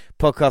Podcast.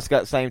 Podcasts go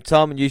at the same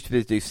time, and YouTube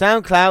is do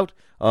SoundCloud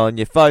on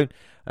your phone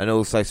and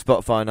also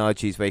Spotify and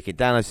iTunes, where you can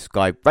download,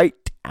 subscribe,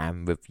 rate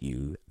and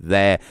review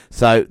there.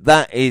 So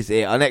that is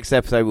it. Our next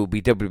episode will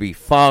be WWE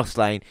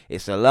Fastlane.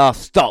 It's the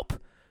last stop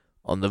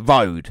on the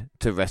road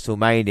to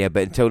WrestleMania.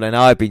 But until then,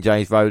 I've been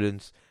James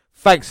Rowlands.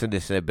 Thanks for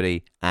listening,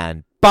 everybody,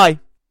 and bye.